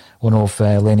coach, one of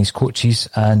Lenny's coaches,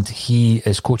 and he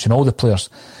is coaching all the players.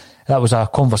 That was a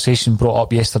conversation brought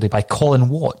up yesterday by Colin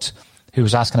Watt, who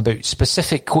was asking about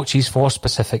specific coaches for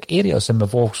specific areas. And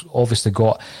we've obviously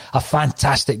got a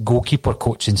fantastic goalkeeper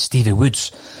coach in Stevie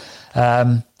Woods.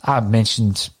 I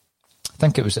mentioned, I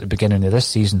think it was at the beginning of this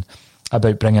season,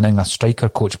 about bringing in a striker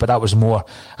coach, but that was more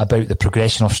about the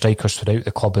progression of strikers throughout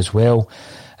the club as well.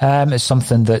 It's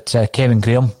something that Kevin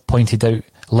Graham pointed out.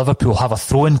 Liverpool have a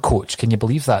throw-in coach. Can you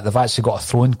believe that? They've actually got a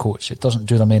throw-in coach. It doesn't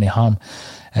do them any harm.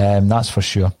 That's for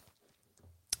sure.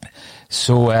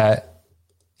 So,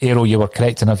 Aero, you were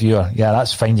correcting a viewer. Yeah,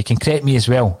 that's fine. You can correct me as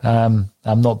well.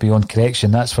 I'm not beyond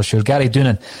correction, that's for sure. Gary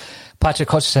Doonan, Patrick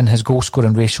Hutchinson, his goal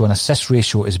scoring ratio and assist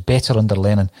ratio is better under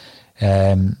Lennon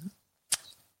than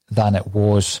it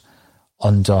was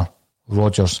under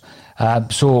Rodgers.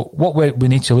 So what we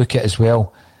need to look at as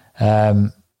well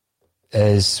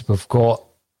is we've got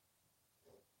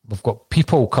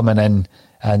people coming in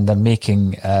and they're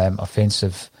making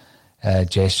offensive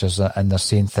gestures, and they're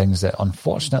saying things that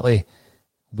unfortunately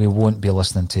we won't be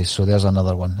listening to. So there's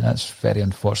another one. That's very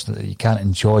unfortunate that you can't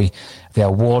enjoy the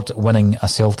award-winning A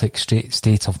Celtic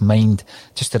State of Mind.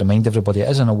 Just to remind everybody, it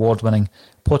is an award-winning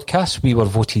podcast. We were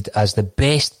voted as the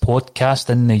best podcast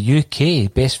in the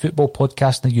UK, best football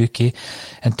podcast in the UK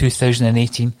in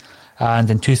 2018. And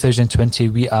in 2020,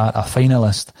 we are a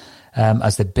finalist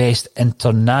as the best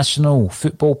international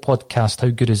football podcast. How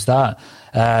good is that?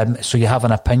 So you have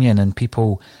an opinion and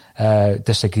people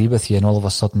disagree with you, and all of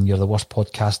a sudden you're the worst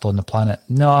podcast on the planet.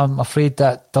 No, I'm afraid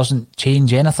that doesn't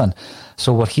change anything.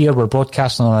 So we're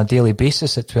broadcasting on a daily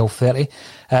basis at 12:30.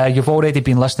 You've already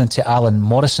been listening to Alan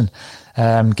Morrison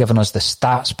giving us the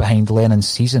stats behind Lennon's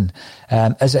season.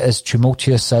 Is it as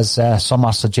tumultuous as some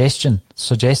are suggesting?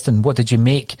 What did you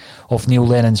make of Neil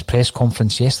Lennon's press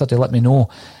conference yesterday? Let me know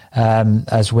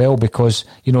as well, because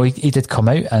he did come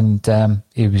out and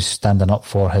he was standing up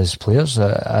for his players,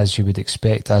 as you would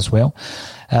expect as well.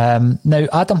 Now,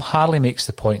 Adam Harley makes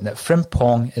the point that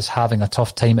Frimpong is having a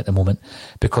tough time at the moment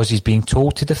because he's being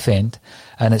told to defend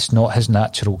and it's not his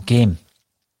natural game.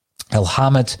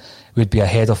 Elhamed would be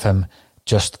ahead of him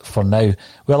just for now.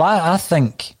 Well, I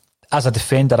think as a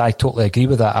defender, I totally agree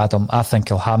with that, Adam. I think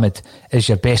Elhamed is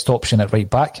your best option at right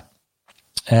back.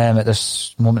 At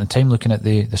this moment in time, looking at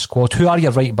the squad, who are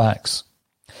your right backs?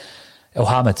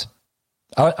 Elhamed,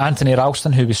 Anthony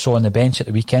Ralston, who we saw on the bench at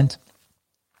the weekend.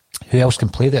 Who else can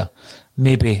play there?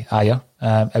 Maybe Ayer,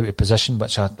 out of position,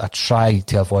 which I try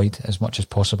to avoid as much as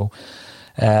possible.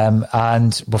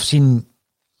 And we've seen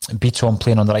Beaton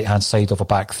playing on the right hand side of a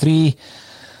back three.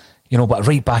 But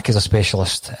right back is a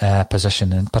specialist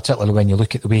position, and particularly when you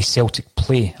look at the way Celtic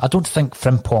play. I don't think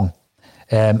Frimpong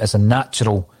is a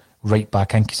natural right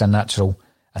back. I think he's a natural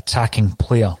attacking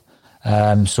player.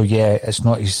 So yeah, it's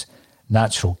not his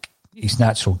natural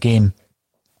game.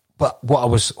 But what I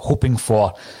was hoping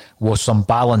for was some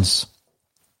balance,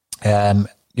 in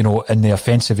the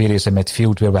offensive areas of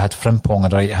midfield, where we had Frimpong on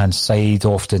the right hand side,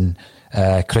 often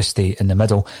Christie in the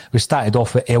middle. We started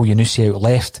off with El Yunusi out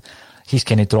left. He's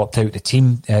kind of dropped out the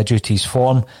team due to his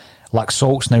form.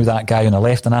 Laxalt's now that guy on the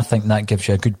left, and I think that gives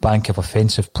you a good bank of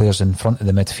offensive players in front of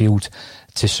the midfield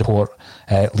to support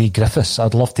Lee Griffiths.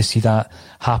 I'd love to see that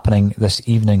happening this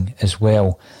evening as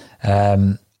well.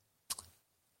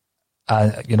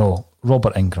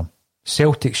 Robert Ingram.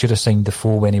 Celtic should have signed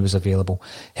Defoe when he was available.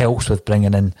 Helps with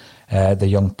bringing in the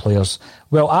young players.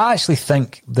 Well, I actually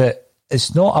think that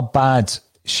it's not a bad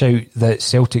shout that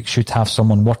Celtic should have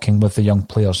someone working with the young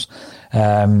players.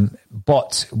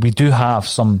 But we do have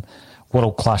some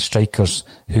world-class strikers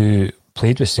who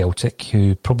played with Celtic,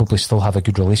 who probably still have a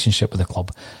good relationship with the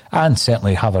club, and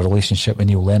certainly have a relationship with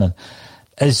Neil Lennon.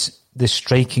 Is the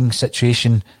striking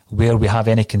situation where we have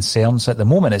any concerns? At the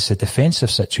moment, it's a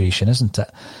defensive situation, isn't it?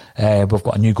 We've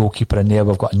got a new goalkeeper in there.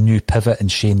 We've got a new pivot in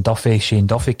Shane Duffy. Shane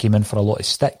Duffy came in for a lot of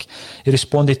stick. He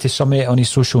responded to some of it on his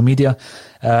social media.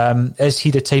 Is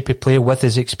he the type of player with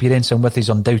his experience and with his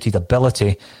undoubted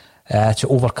ability to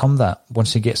overcome that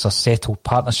once he gets a settled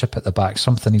partnership at the back,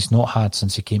 something he's not had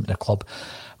since he came to the club?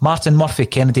 Martin Murphy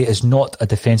Kennedy is not a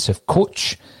defensive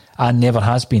coach and never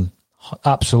has been.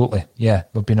 Absolutely, yeah.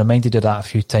 We've been reminded of that a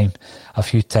few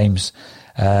times.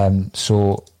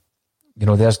 So,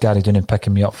 there's Gary Doonan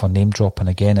picking me up for name dropping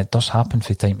again. It does happen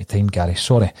from time to time, Gary.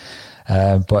 Sorry,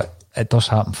 but it does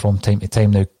happen from time to time.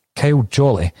 Now, Kyle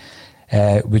Jolly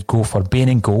would go for Bain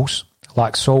in goals,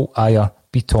 Laxalt, Ayer,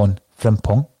 Beaton,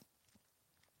 Frimpong,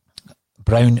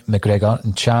 Brown, McGregor,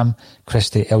 and Cham,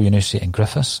 Christie, Elyounoussi and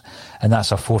Griffiths. And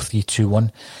that's a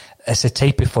 4-3-2-1. It's a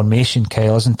type of formation,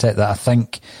 Kyle, isn't it, that I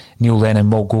think Neil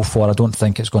Lennon will go for. I don't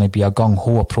think it's going to be a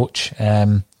gung-ho approach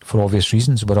for obvious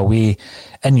reasons. We're away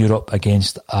in Europe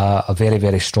against a very,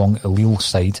 very strong Lille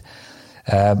side.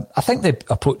 I think the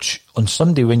approach on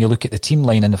Sunday, when you look at the team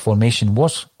line and the formation,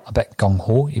 was a bit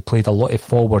gung-ho. He played a lot of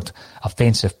forward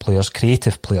offensive players,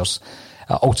 creative players.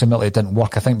 Ultimately, it didn't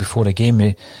work. I think before the game,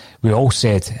 we all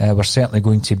said we're certainly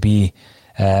going to be...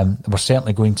 we're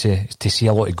certainly going to see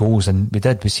a lot of goals, and we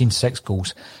did. We've seen 6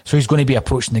 goals. So he's going to be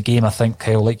approaching the game, I think,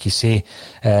 Kyle, like you say,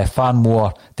 far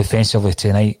more defensively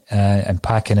tonight, and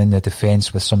packing in the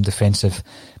defence with some defensive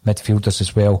midfielders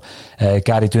as well.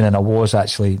 Gary Doonan, I was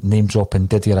actually name-dropping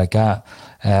Didier Agat.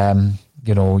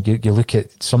 You look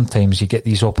at, sometimes you get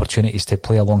these opportunities to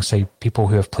play alongside people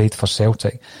who have played for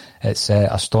Celtic. It's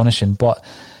astonishing. But,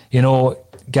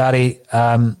 Gary,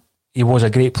 he was a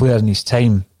great player in his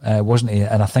time, wasn't he?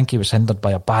 And I think he was hindered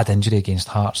by a bad injury against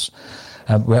Hearts.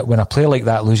 When a player like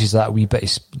that loses that wee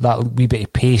bit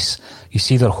of pace, you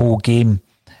see their whole game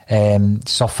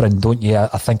suffering, don't you?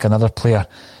 I think another player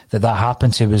that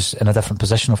happened to was in a different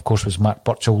position, of course, was Mark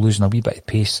Burchell, losing a wee bit of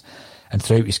pace. And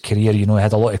throughout his career, he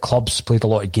had a lot of clubs, played a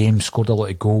lot of games, scored a lot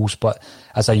of goals. But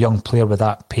as a young player with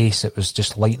that pace, it was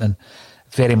just lightning.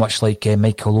 Very much like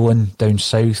Michael Owen down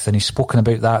south. And he's spoken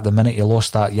about that the minute he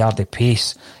lost that yard of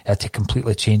pace. He had to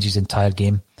completely change his entire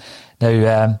game.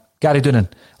 Now, Gary Doonan,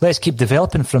 let's keep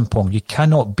developing Frimpong. You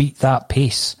cannot beat that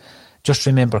pace. Just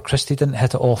remember, Christie didn't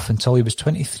hit it off until he was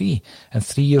 23 and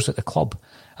 3 years at the club.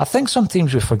 I think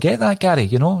sometimes we forget that, Gary.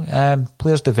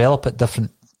 Players develop at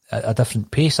a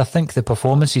different pace. I think the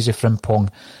performances of Frimpong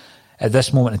at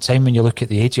this moment in time, when you look at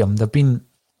the age of him, they've been,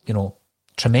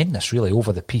 tremendous, really,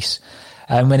 over the piece.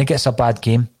 And when he gets a bad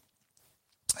game,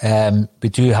 we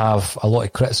do have a lot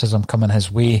of criticism coming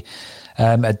his way.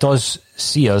 It does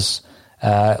see us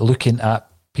looking at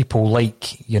people like,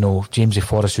 Jamesy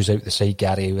Forrest, who's out the side,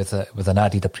 Gary, with an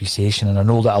added appreciation. And I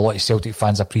know that a lot of Celtic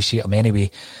fans appreciate him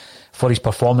anyway for his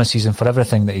performances and for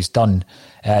everything that he's done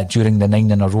during the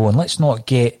 9 in a row. And let's not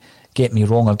get me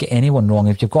wrong or get anyone wrong.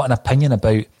 If you've got an opinion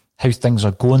about how things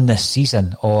are going this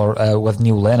season or with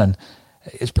Neil Lennon,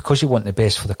 it's because you want the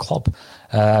best for the club.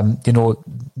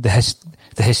 The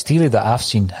hysteria that I've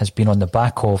seen has been on the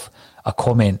back of a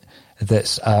comment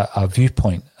that's a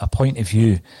viewpoint, a point of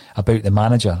view about the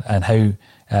manager and how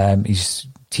his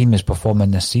team is performing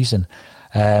this season.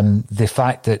 The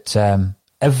fact that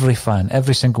every fan,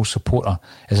 every single supporter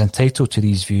is entitled to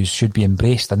these views should be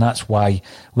embraced, and that's why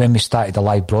when we started the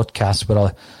live broadcast,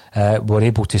 we're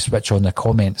able to switch on the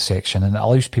comment section, and it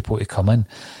allows people to come in.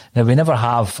 Now, we never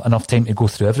have enough time to go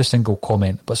through every single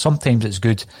comment, but sometimes it's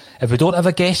good. If we don't have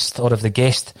a guest, or if the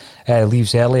guest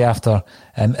leaves early after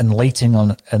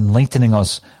enlightening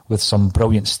us with some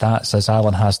brilliant stats, as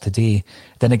Alan has today,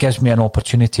 then it gives me an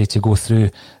opportunity to go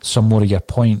through some more of your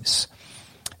points.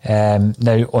 Now,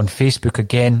 on Facebook,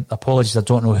 again, apologies, I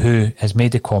don't know who has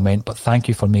made the comment, but thank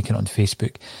you for making it on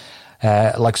Facebook.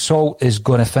 Laxalt is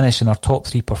going to finish in our top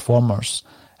 3 performers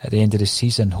at the end of the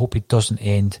season. Hope he doesn't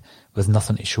end with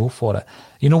nothing to show for it.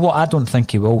 You know what? I don't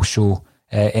think he will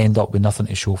end up with nothing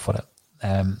to show for it.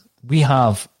 We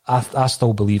have, I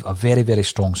still believe, a very, very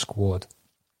strong squad.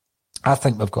 I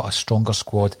think we've got a stronger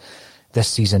squad this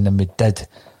season than we did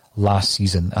last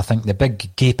season. I think the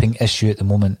big gaping issue at the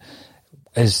moment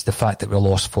is the fact that we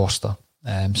lost Forster.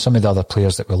 Some of the other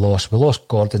players that we lost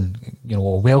Gordon, a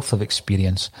wealth of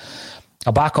experience.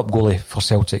 a backup goalie for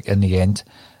Celtic in the end.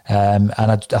 And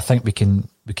I think we can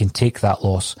take that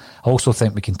loss. I also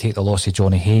think we can take the loss of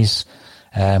Johnny Hayes,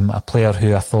 a player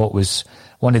who I thought was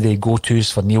one of the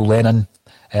go-tos for Neil Lennon,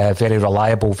 very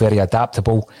reliable, very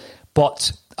adaptable.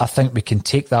 But I think we can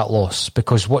take that loss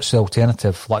because what's the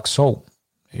alternative? Laxalt.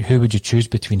 Who would you choose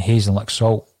between Hayes and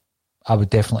Laxalt? I would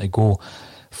definitely go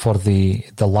for the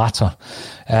latter.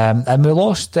 And we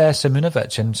lost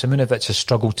Simunovic, and Simunovic has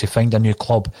struggled to find a new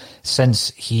club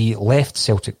since he left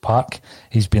Celtic Park.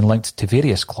 He's been linked to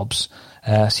various clubs.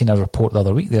 I seen a report the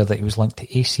other week there that he was linked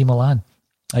to AC Milan.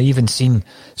 I even seen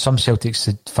some Celtic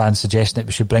fans suggesting that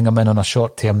we should bring him in on a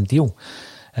short-term deal.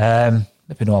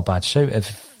 Maybe not a bad shout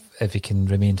if he can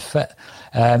remain fit.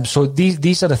 So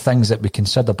these are the things that we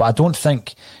consider, but I don't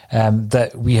think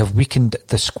that we have weakened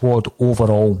the squad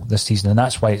overall this season, and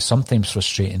that's why it's sometimes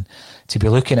frustrating to be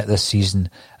looking at this season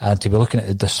and to be looking at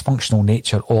the dysfunctional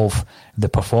nature of the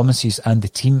performances and the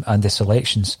team and the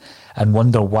selections and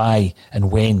wonder why and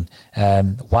when,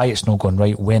 why it's not going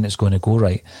right, when it's going to go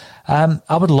right.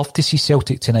 I would love to see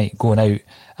Celtic tonight going out,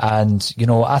 and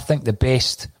I think the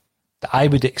best that I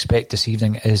would expect this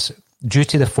evening is, due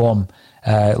to the form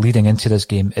leading into this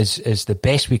game, is the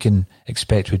best we can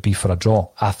expect would be for a draw,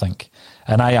 I think.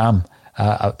 And I am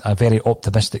a very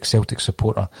optimistic Celtic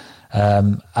supporter.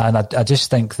 And I just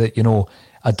think that,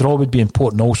 a draw would be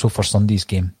important also for Sunday's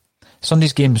game.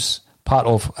 Sunday's game's part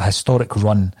of a historic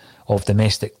run of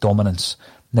domestic dominance.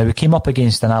 Now, we came up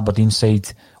against an Aberdeen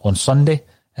side on Sunday,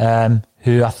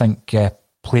 who I think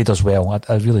played us well.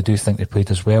 I really do think they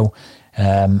played us well.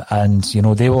 And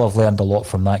they will have learned a lot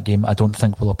from that game. I don't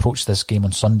think we'll approach this game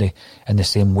on Sunday in the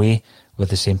same way, with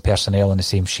the same personnel and the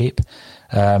same shape.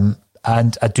 And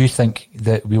I do think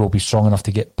that we will be strong enough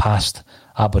to get past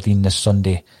Aberdeen this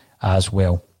Sunday as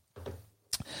well.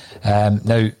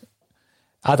 Now,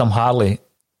 Adam Harley,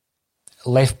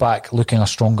 left back looking a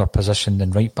stronger position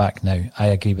than right back now. I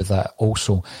agree with that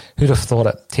also. Who'd have thought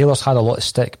it? Taylor's had a lot of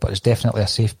stick, but it's definitely a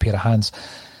safe pair of hands.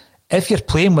 If you're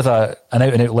playing with an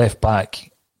out-and-out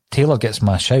left-back, Taylor gets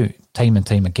my shout time and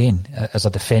time again as a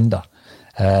defender.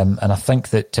 And I think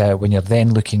that when you're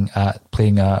then looking at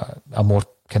playing a more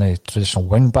kind of traditional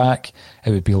wing-back,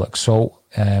 it would be like Laxalt,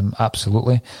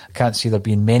 absolutely. I can't see there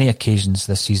being many occasions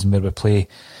this season where we play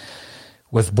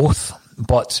with both.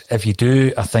 But if you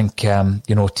do, I think, Taylor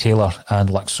and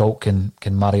Laxalt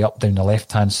can marry up down the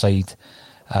left-hand side,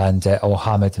 and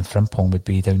Hamid and Frimpong would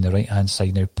be down the right-hand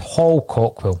side. Now, Paul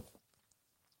Cockwell.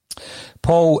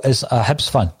 Paul is a Hibs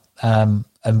fan,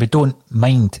 and we don't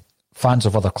mind fans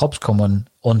of other clubs come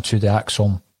onto the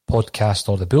Axom podcast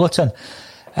or the Bulletin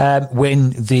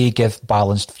when they give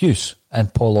balanced views,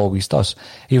 and Paul always does.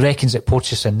 He reckons that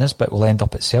Porteous and Nisbet will end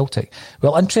up at Celtic.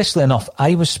 Well, interestingly enough,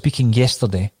 I was speaking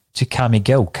yesterday to Cammy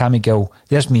Gill. Cammy Gill,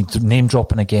 there's me name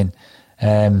dropping again,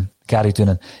 Gary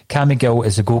Doonan. Cammy Gill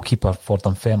is the goalkeeper for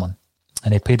Dunfermline,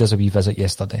 and he paid us a wee visit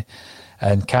yesterday.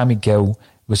 And Cammy Gill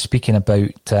was speaking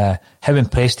about how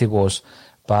impressed he was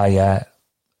by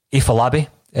Afolabi,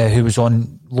 who was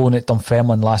on loan at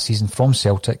Dunfermline last season from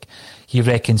Celtic. He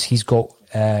reckons he's got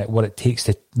what it takes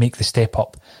to make the step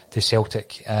up to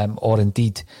Celtic, or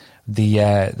indeed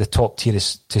the top tier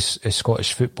is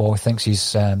Scottish football. He thinks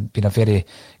he's been a very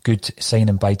good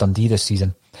signing by Dundee this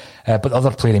season. But the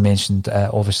other player he mentioned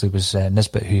obviously was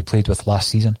Nisbet, who he played with last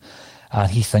season. And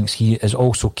he thinks he is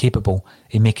also capable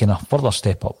of making a further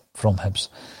step up from Hibs.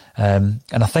 And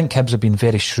I think Hibs have been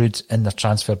very shrewd in their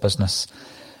transfer business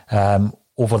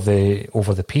over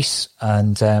the piece.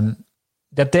 And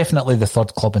they're definitely the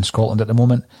third club in Scotland at the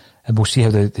moment. And we'll see how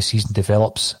the season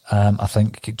develops. I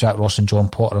think Jack Ross and John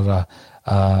Potter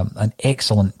are an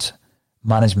excellent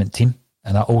management team.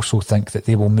 And I also think that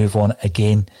they will move on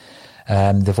again.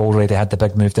 They've already had the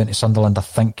big move down to Sunderland. I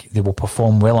think they will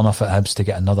perform well enough at Hibs to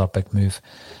get another big move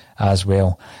as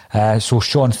well. So,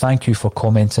 Sean, thank you for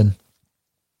commenting.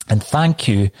 And thank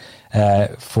you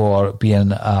for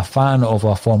being a fan of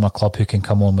a former club who can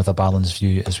come on with a balanced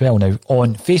view as well. Now,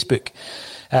 on Facebook,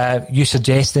 you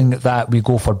suggesting that we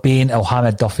go for Bain,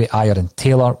 Elhamed, Duffy, Ayer and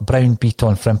Taylor, Brown,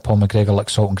 Beaton, Frimpong, McGregor,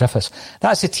 Laxalt and Griffiths.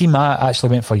 That's the team I actually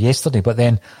went for yesterday, but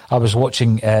then I was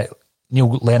watching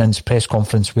Neil Lennon's press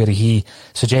conference where he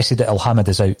suggested that Elhamed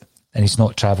is out and he's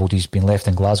not travelled. He's been left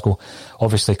in Glasgow,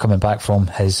 obviously coming back from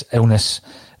his illness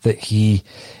that he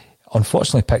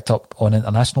unfortunately picked up on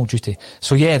international duty.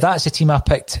 So yeah, that's the team I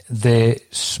picked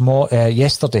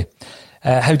yesterday.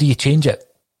 How do you change it?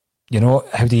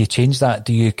 How do you change that?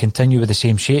 Do you continue with the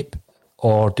same shape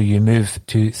or do you move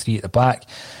to three at the back?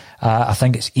 I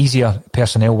think it's easier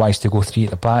personnel-wise to go three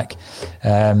at the back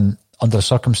under the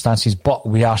circumstances, but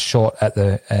we are short at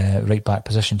the right back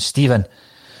position. Stephen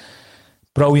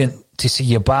Brilliant to see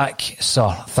you back, sir.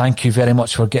 Thank you very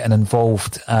much for getting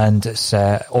involved, and it's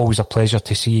always a pleasure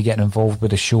to see you getting involved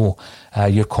with the show.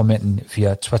 You're commenting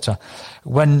via Twitter.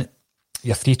 When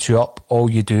you're 3-2 up,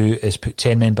 all you do is put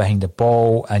 10 men behind the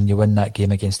ball and you win that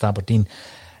game against Aberdeen.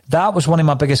 That was one of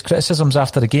my biggest criticisms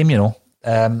after the game,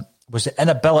 was the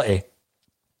inability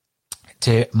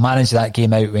to manage that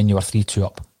game out when you were 3-2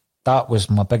 up. That was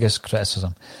my biggest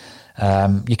criticism.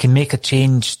 You can make a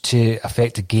change to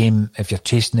affect the game if you're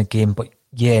chasing the game, but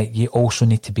you also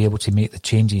need to be able to make the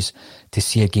changes to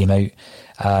see a game out.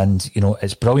 And,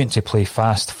 it's brilliant to play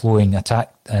fast, flowing,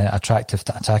 attractive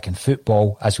to attacking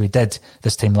football, as we did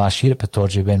this time last year at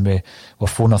Pittodrie when we were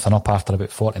 4-0 up after about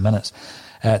 40 minutes.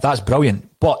 That's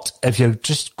brilliant. But if you're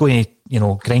just going to,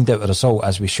 grind out a result,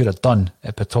 as we should have done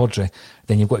at Pittodrie,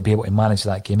 then you've got to be able to manage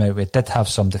that game out. We did have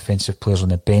some defensive players on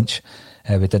the bench.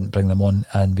 We didn't bring them on,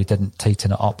 and we didn't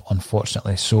tighten it up,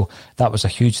 unfortunately. So that was a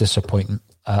huge disappointment,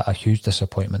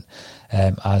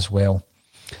 as well.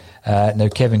 Now,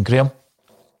 Kevin Graham,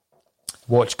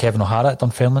 watch Kevin O'Hara at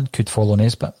Dunfermline, could follow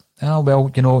Nesbitt.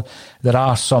 There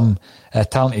are some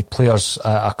talented players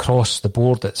across the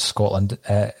board at Scotland,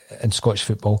 in Scottish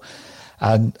football.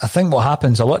 And I think what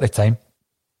happens a lot of the time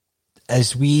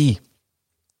is we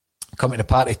come to the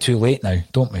party too late now,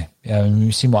 don't we?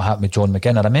 We've seen what happened with John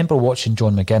McGinn. I remember watching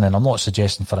John McGinn, and I'm not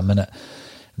suggesting for a minute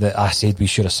that I said we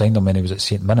should have signed him when he was at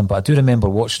St Mirren, but I do remember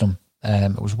watching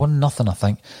him. It was 1-0, I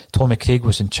think. Tommy Craig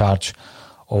was in charge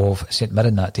of St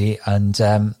Mirren that day, and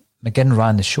McGinn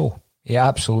ran the show. He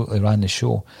absolutely ran the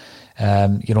show.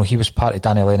 He was part of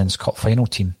Danny Lennon's cup final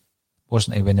team,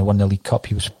 wasn't he, when they won the League Cup?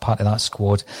 He was part of that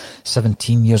squad,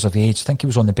 17 years of age. I think he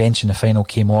was on the bench in the final,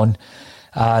 came on.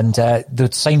 And the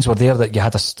signs were there that you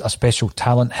had a special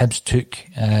talent. Hibs took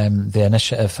the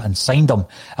initiative and signed him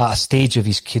at a stage of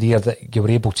his career that you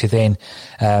were able to then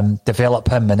develop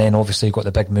him, and then obviously got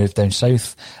the big move down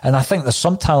south. And I think there's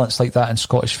some talents like that in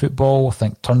Scottish football. I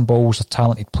think Turnbull's a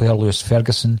talented player, Lewis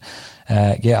Ferguson.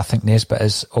 I think Nesbitt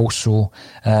is also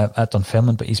at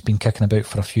Dunfermline, but he's been kicking about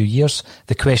for a few years.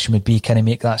 The question would be, can he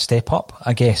make that step up?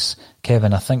 I guess,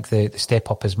 Kevin, I think the step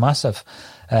up is massive.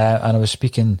 And I was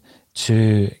speaking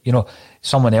to,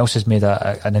 someone else has made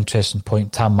an interesting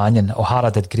point, Tam Mannion.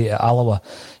 O'Hara did great at Alloa.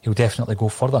 He'll definitely go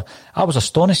further. I was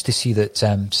astonished to see that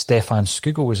Stefan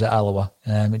Skugel was at Alloa.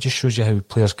 It just shows you how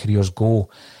players' careers go.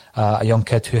 A young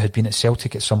kid who had been at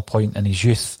Celtic at some point in his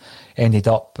youth ended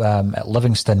up at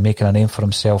Livingston making a name for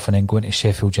himself, and then going to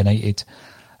Sheffield United.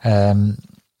 And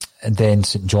then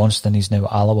St Johnstone, he's now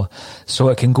at Alloa. So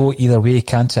it can go either way,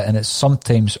 can't it? And it's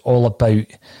sometimes all about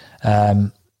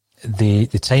the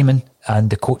timing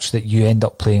and the coach that you end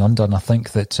up playing under. And I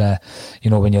think that,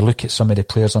 when you look at some of the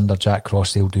players under Jack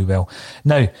Ross, they'll do well.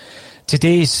 Now,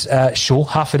 today's show,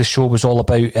 half of the show was all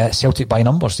about Celtic by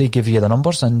Numbers. They give you the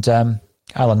numbers, and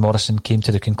Alan Morrison came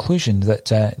to the conclusion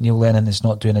that Neil Lennon is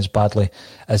not doing as badly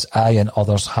as I and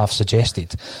others have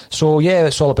suggested. So,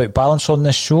 it's all about balance on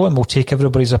this show, and we'll take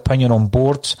everybody's opinion on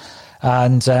board.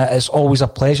 And it's always a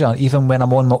pleasure, even when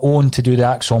I'm on my own, to do the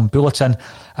Axon Bulletin.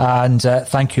 And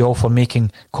thank you all for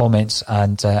making comments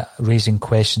and raising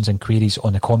questions and queries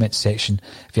on the comments section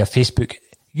via Facebook,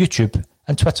 YouTube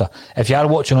and Twitter. If you are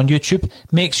watching on YouTube,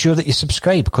 make sure that you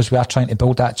subscribe, because we are trying to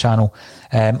build that channel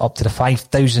up to the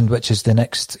 5,000, which is the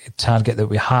next target that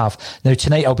we have. Now,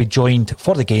 tonight I'll be joined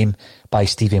for the game by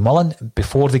Stevie Mullen.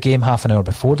 Before the game, half an hour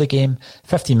before the game,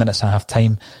 15 minutes at half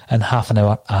time, and half an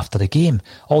hour after the game.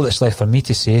 All that's left for me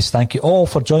to say is thank you all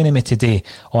for joining me today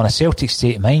on A Celtic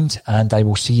State of Mind, and I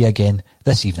will see you again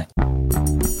this evening.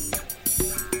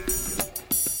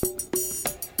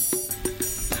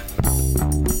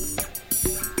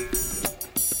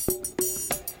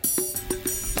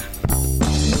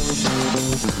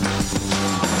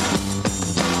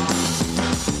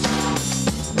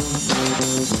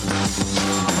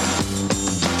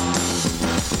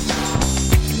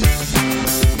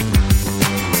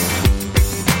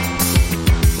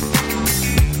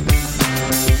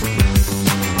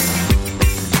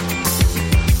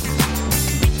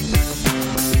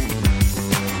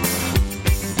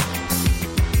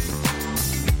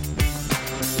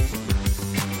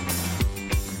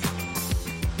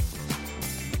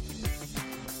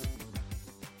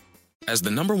 As the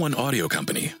 #1 audio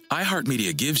company,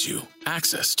 iHeartMedia gives you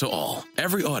access to all.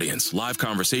 Every audience, live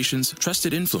conversations,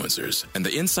 trusted influencers, and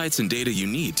the insights and data you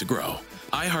need to grow.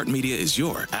 iHeartMedia is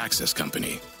your access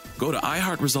company. Go to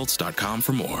iHeartResults.com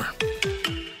for more.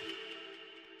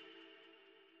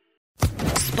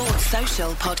 Sports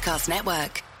Social Podcast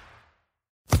Network.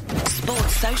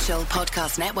 Sports Social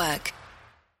Podcast Network.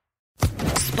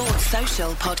 Sports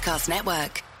Social Podcast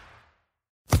Network.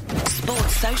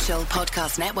 Sports Social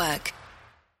Podcast Network.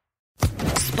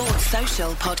 Sports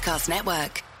Social Podcast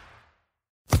Network.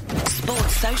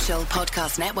 Sports Social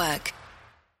Podcast Network.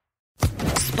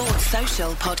 Sports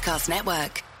Social Podcast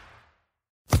Network.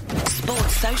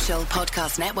 Sports Social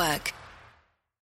Podcast Network.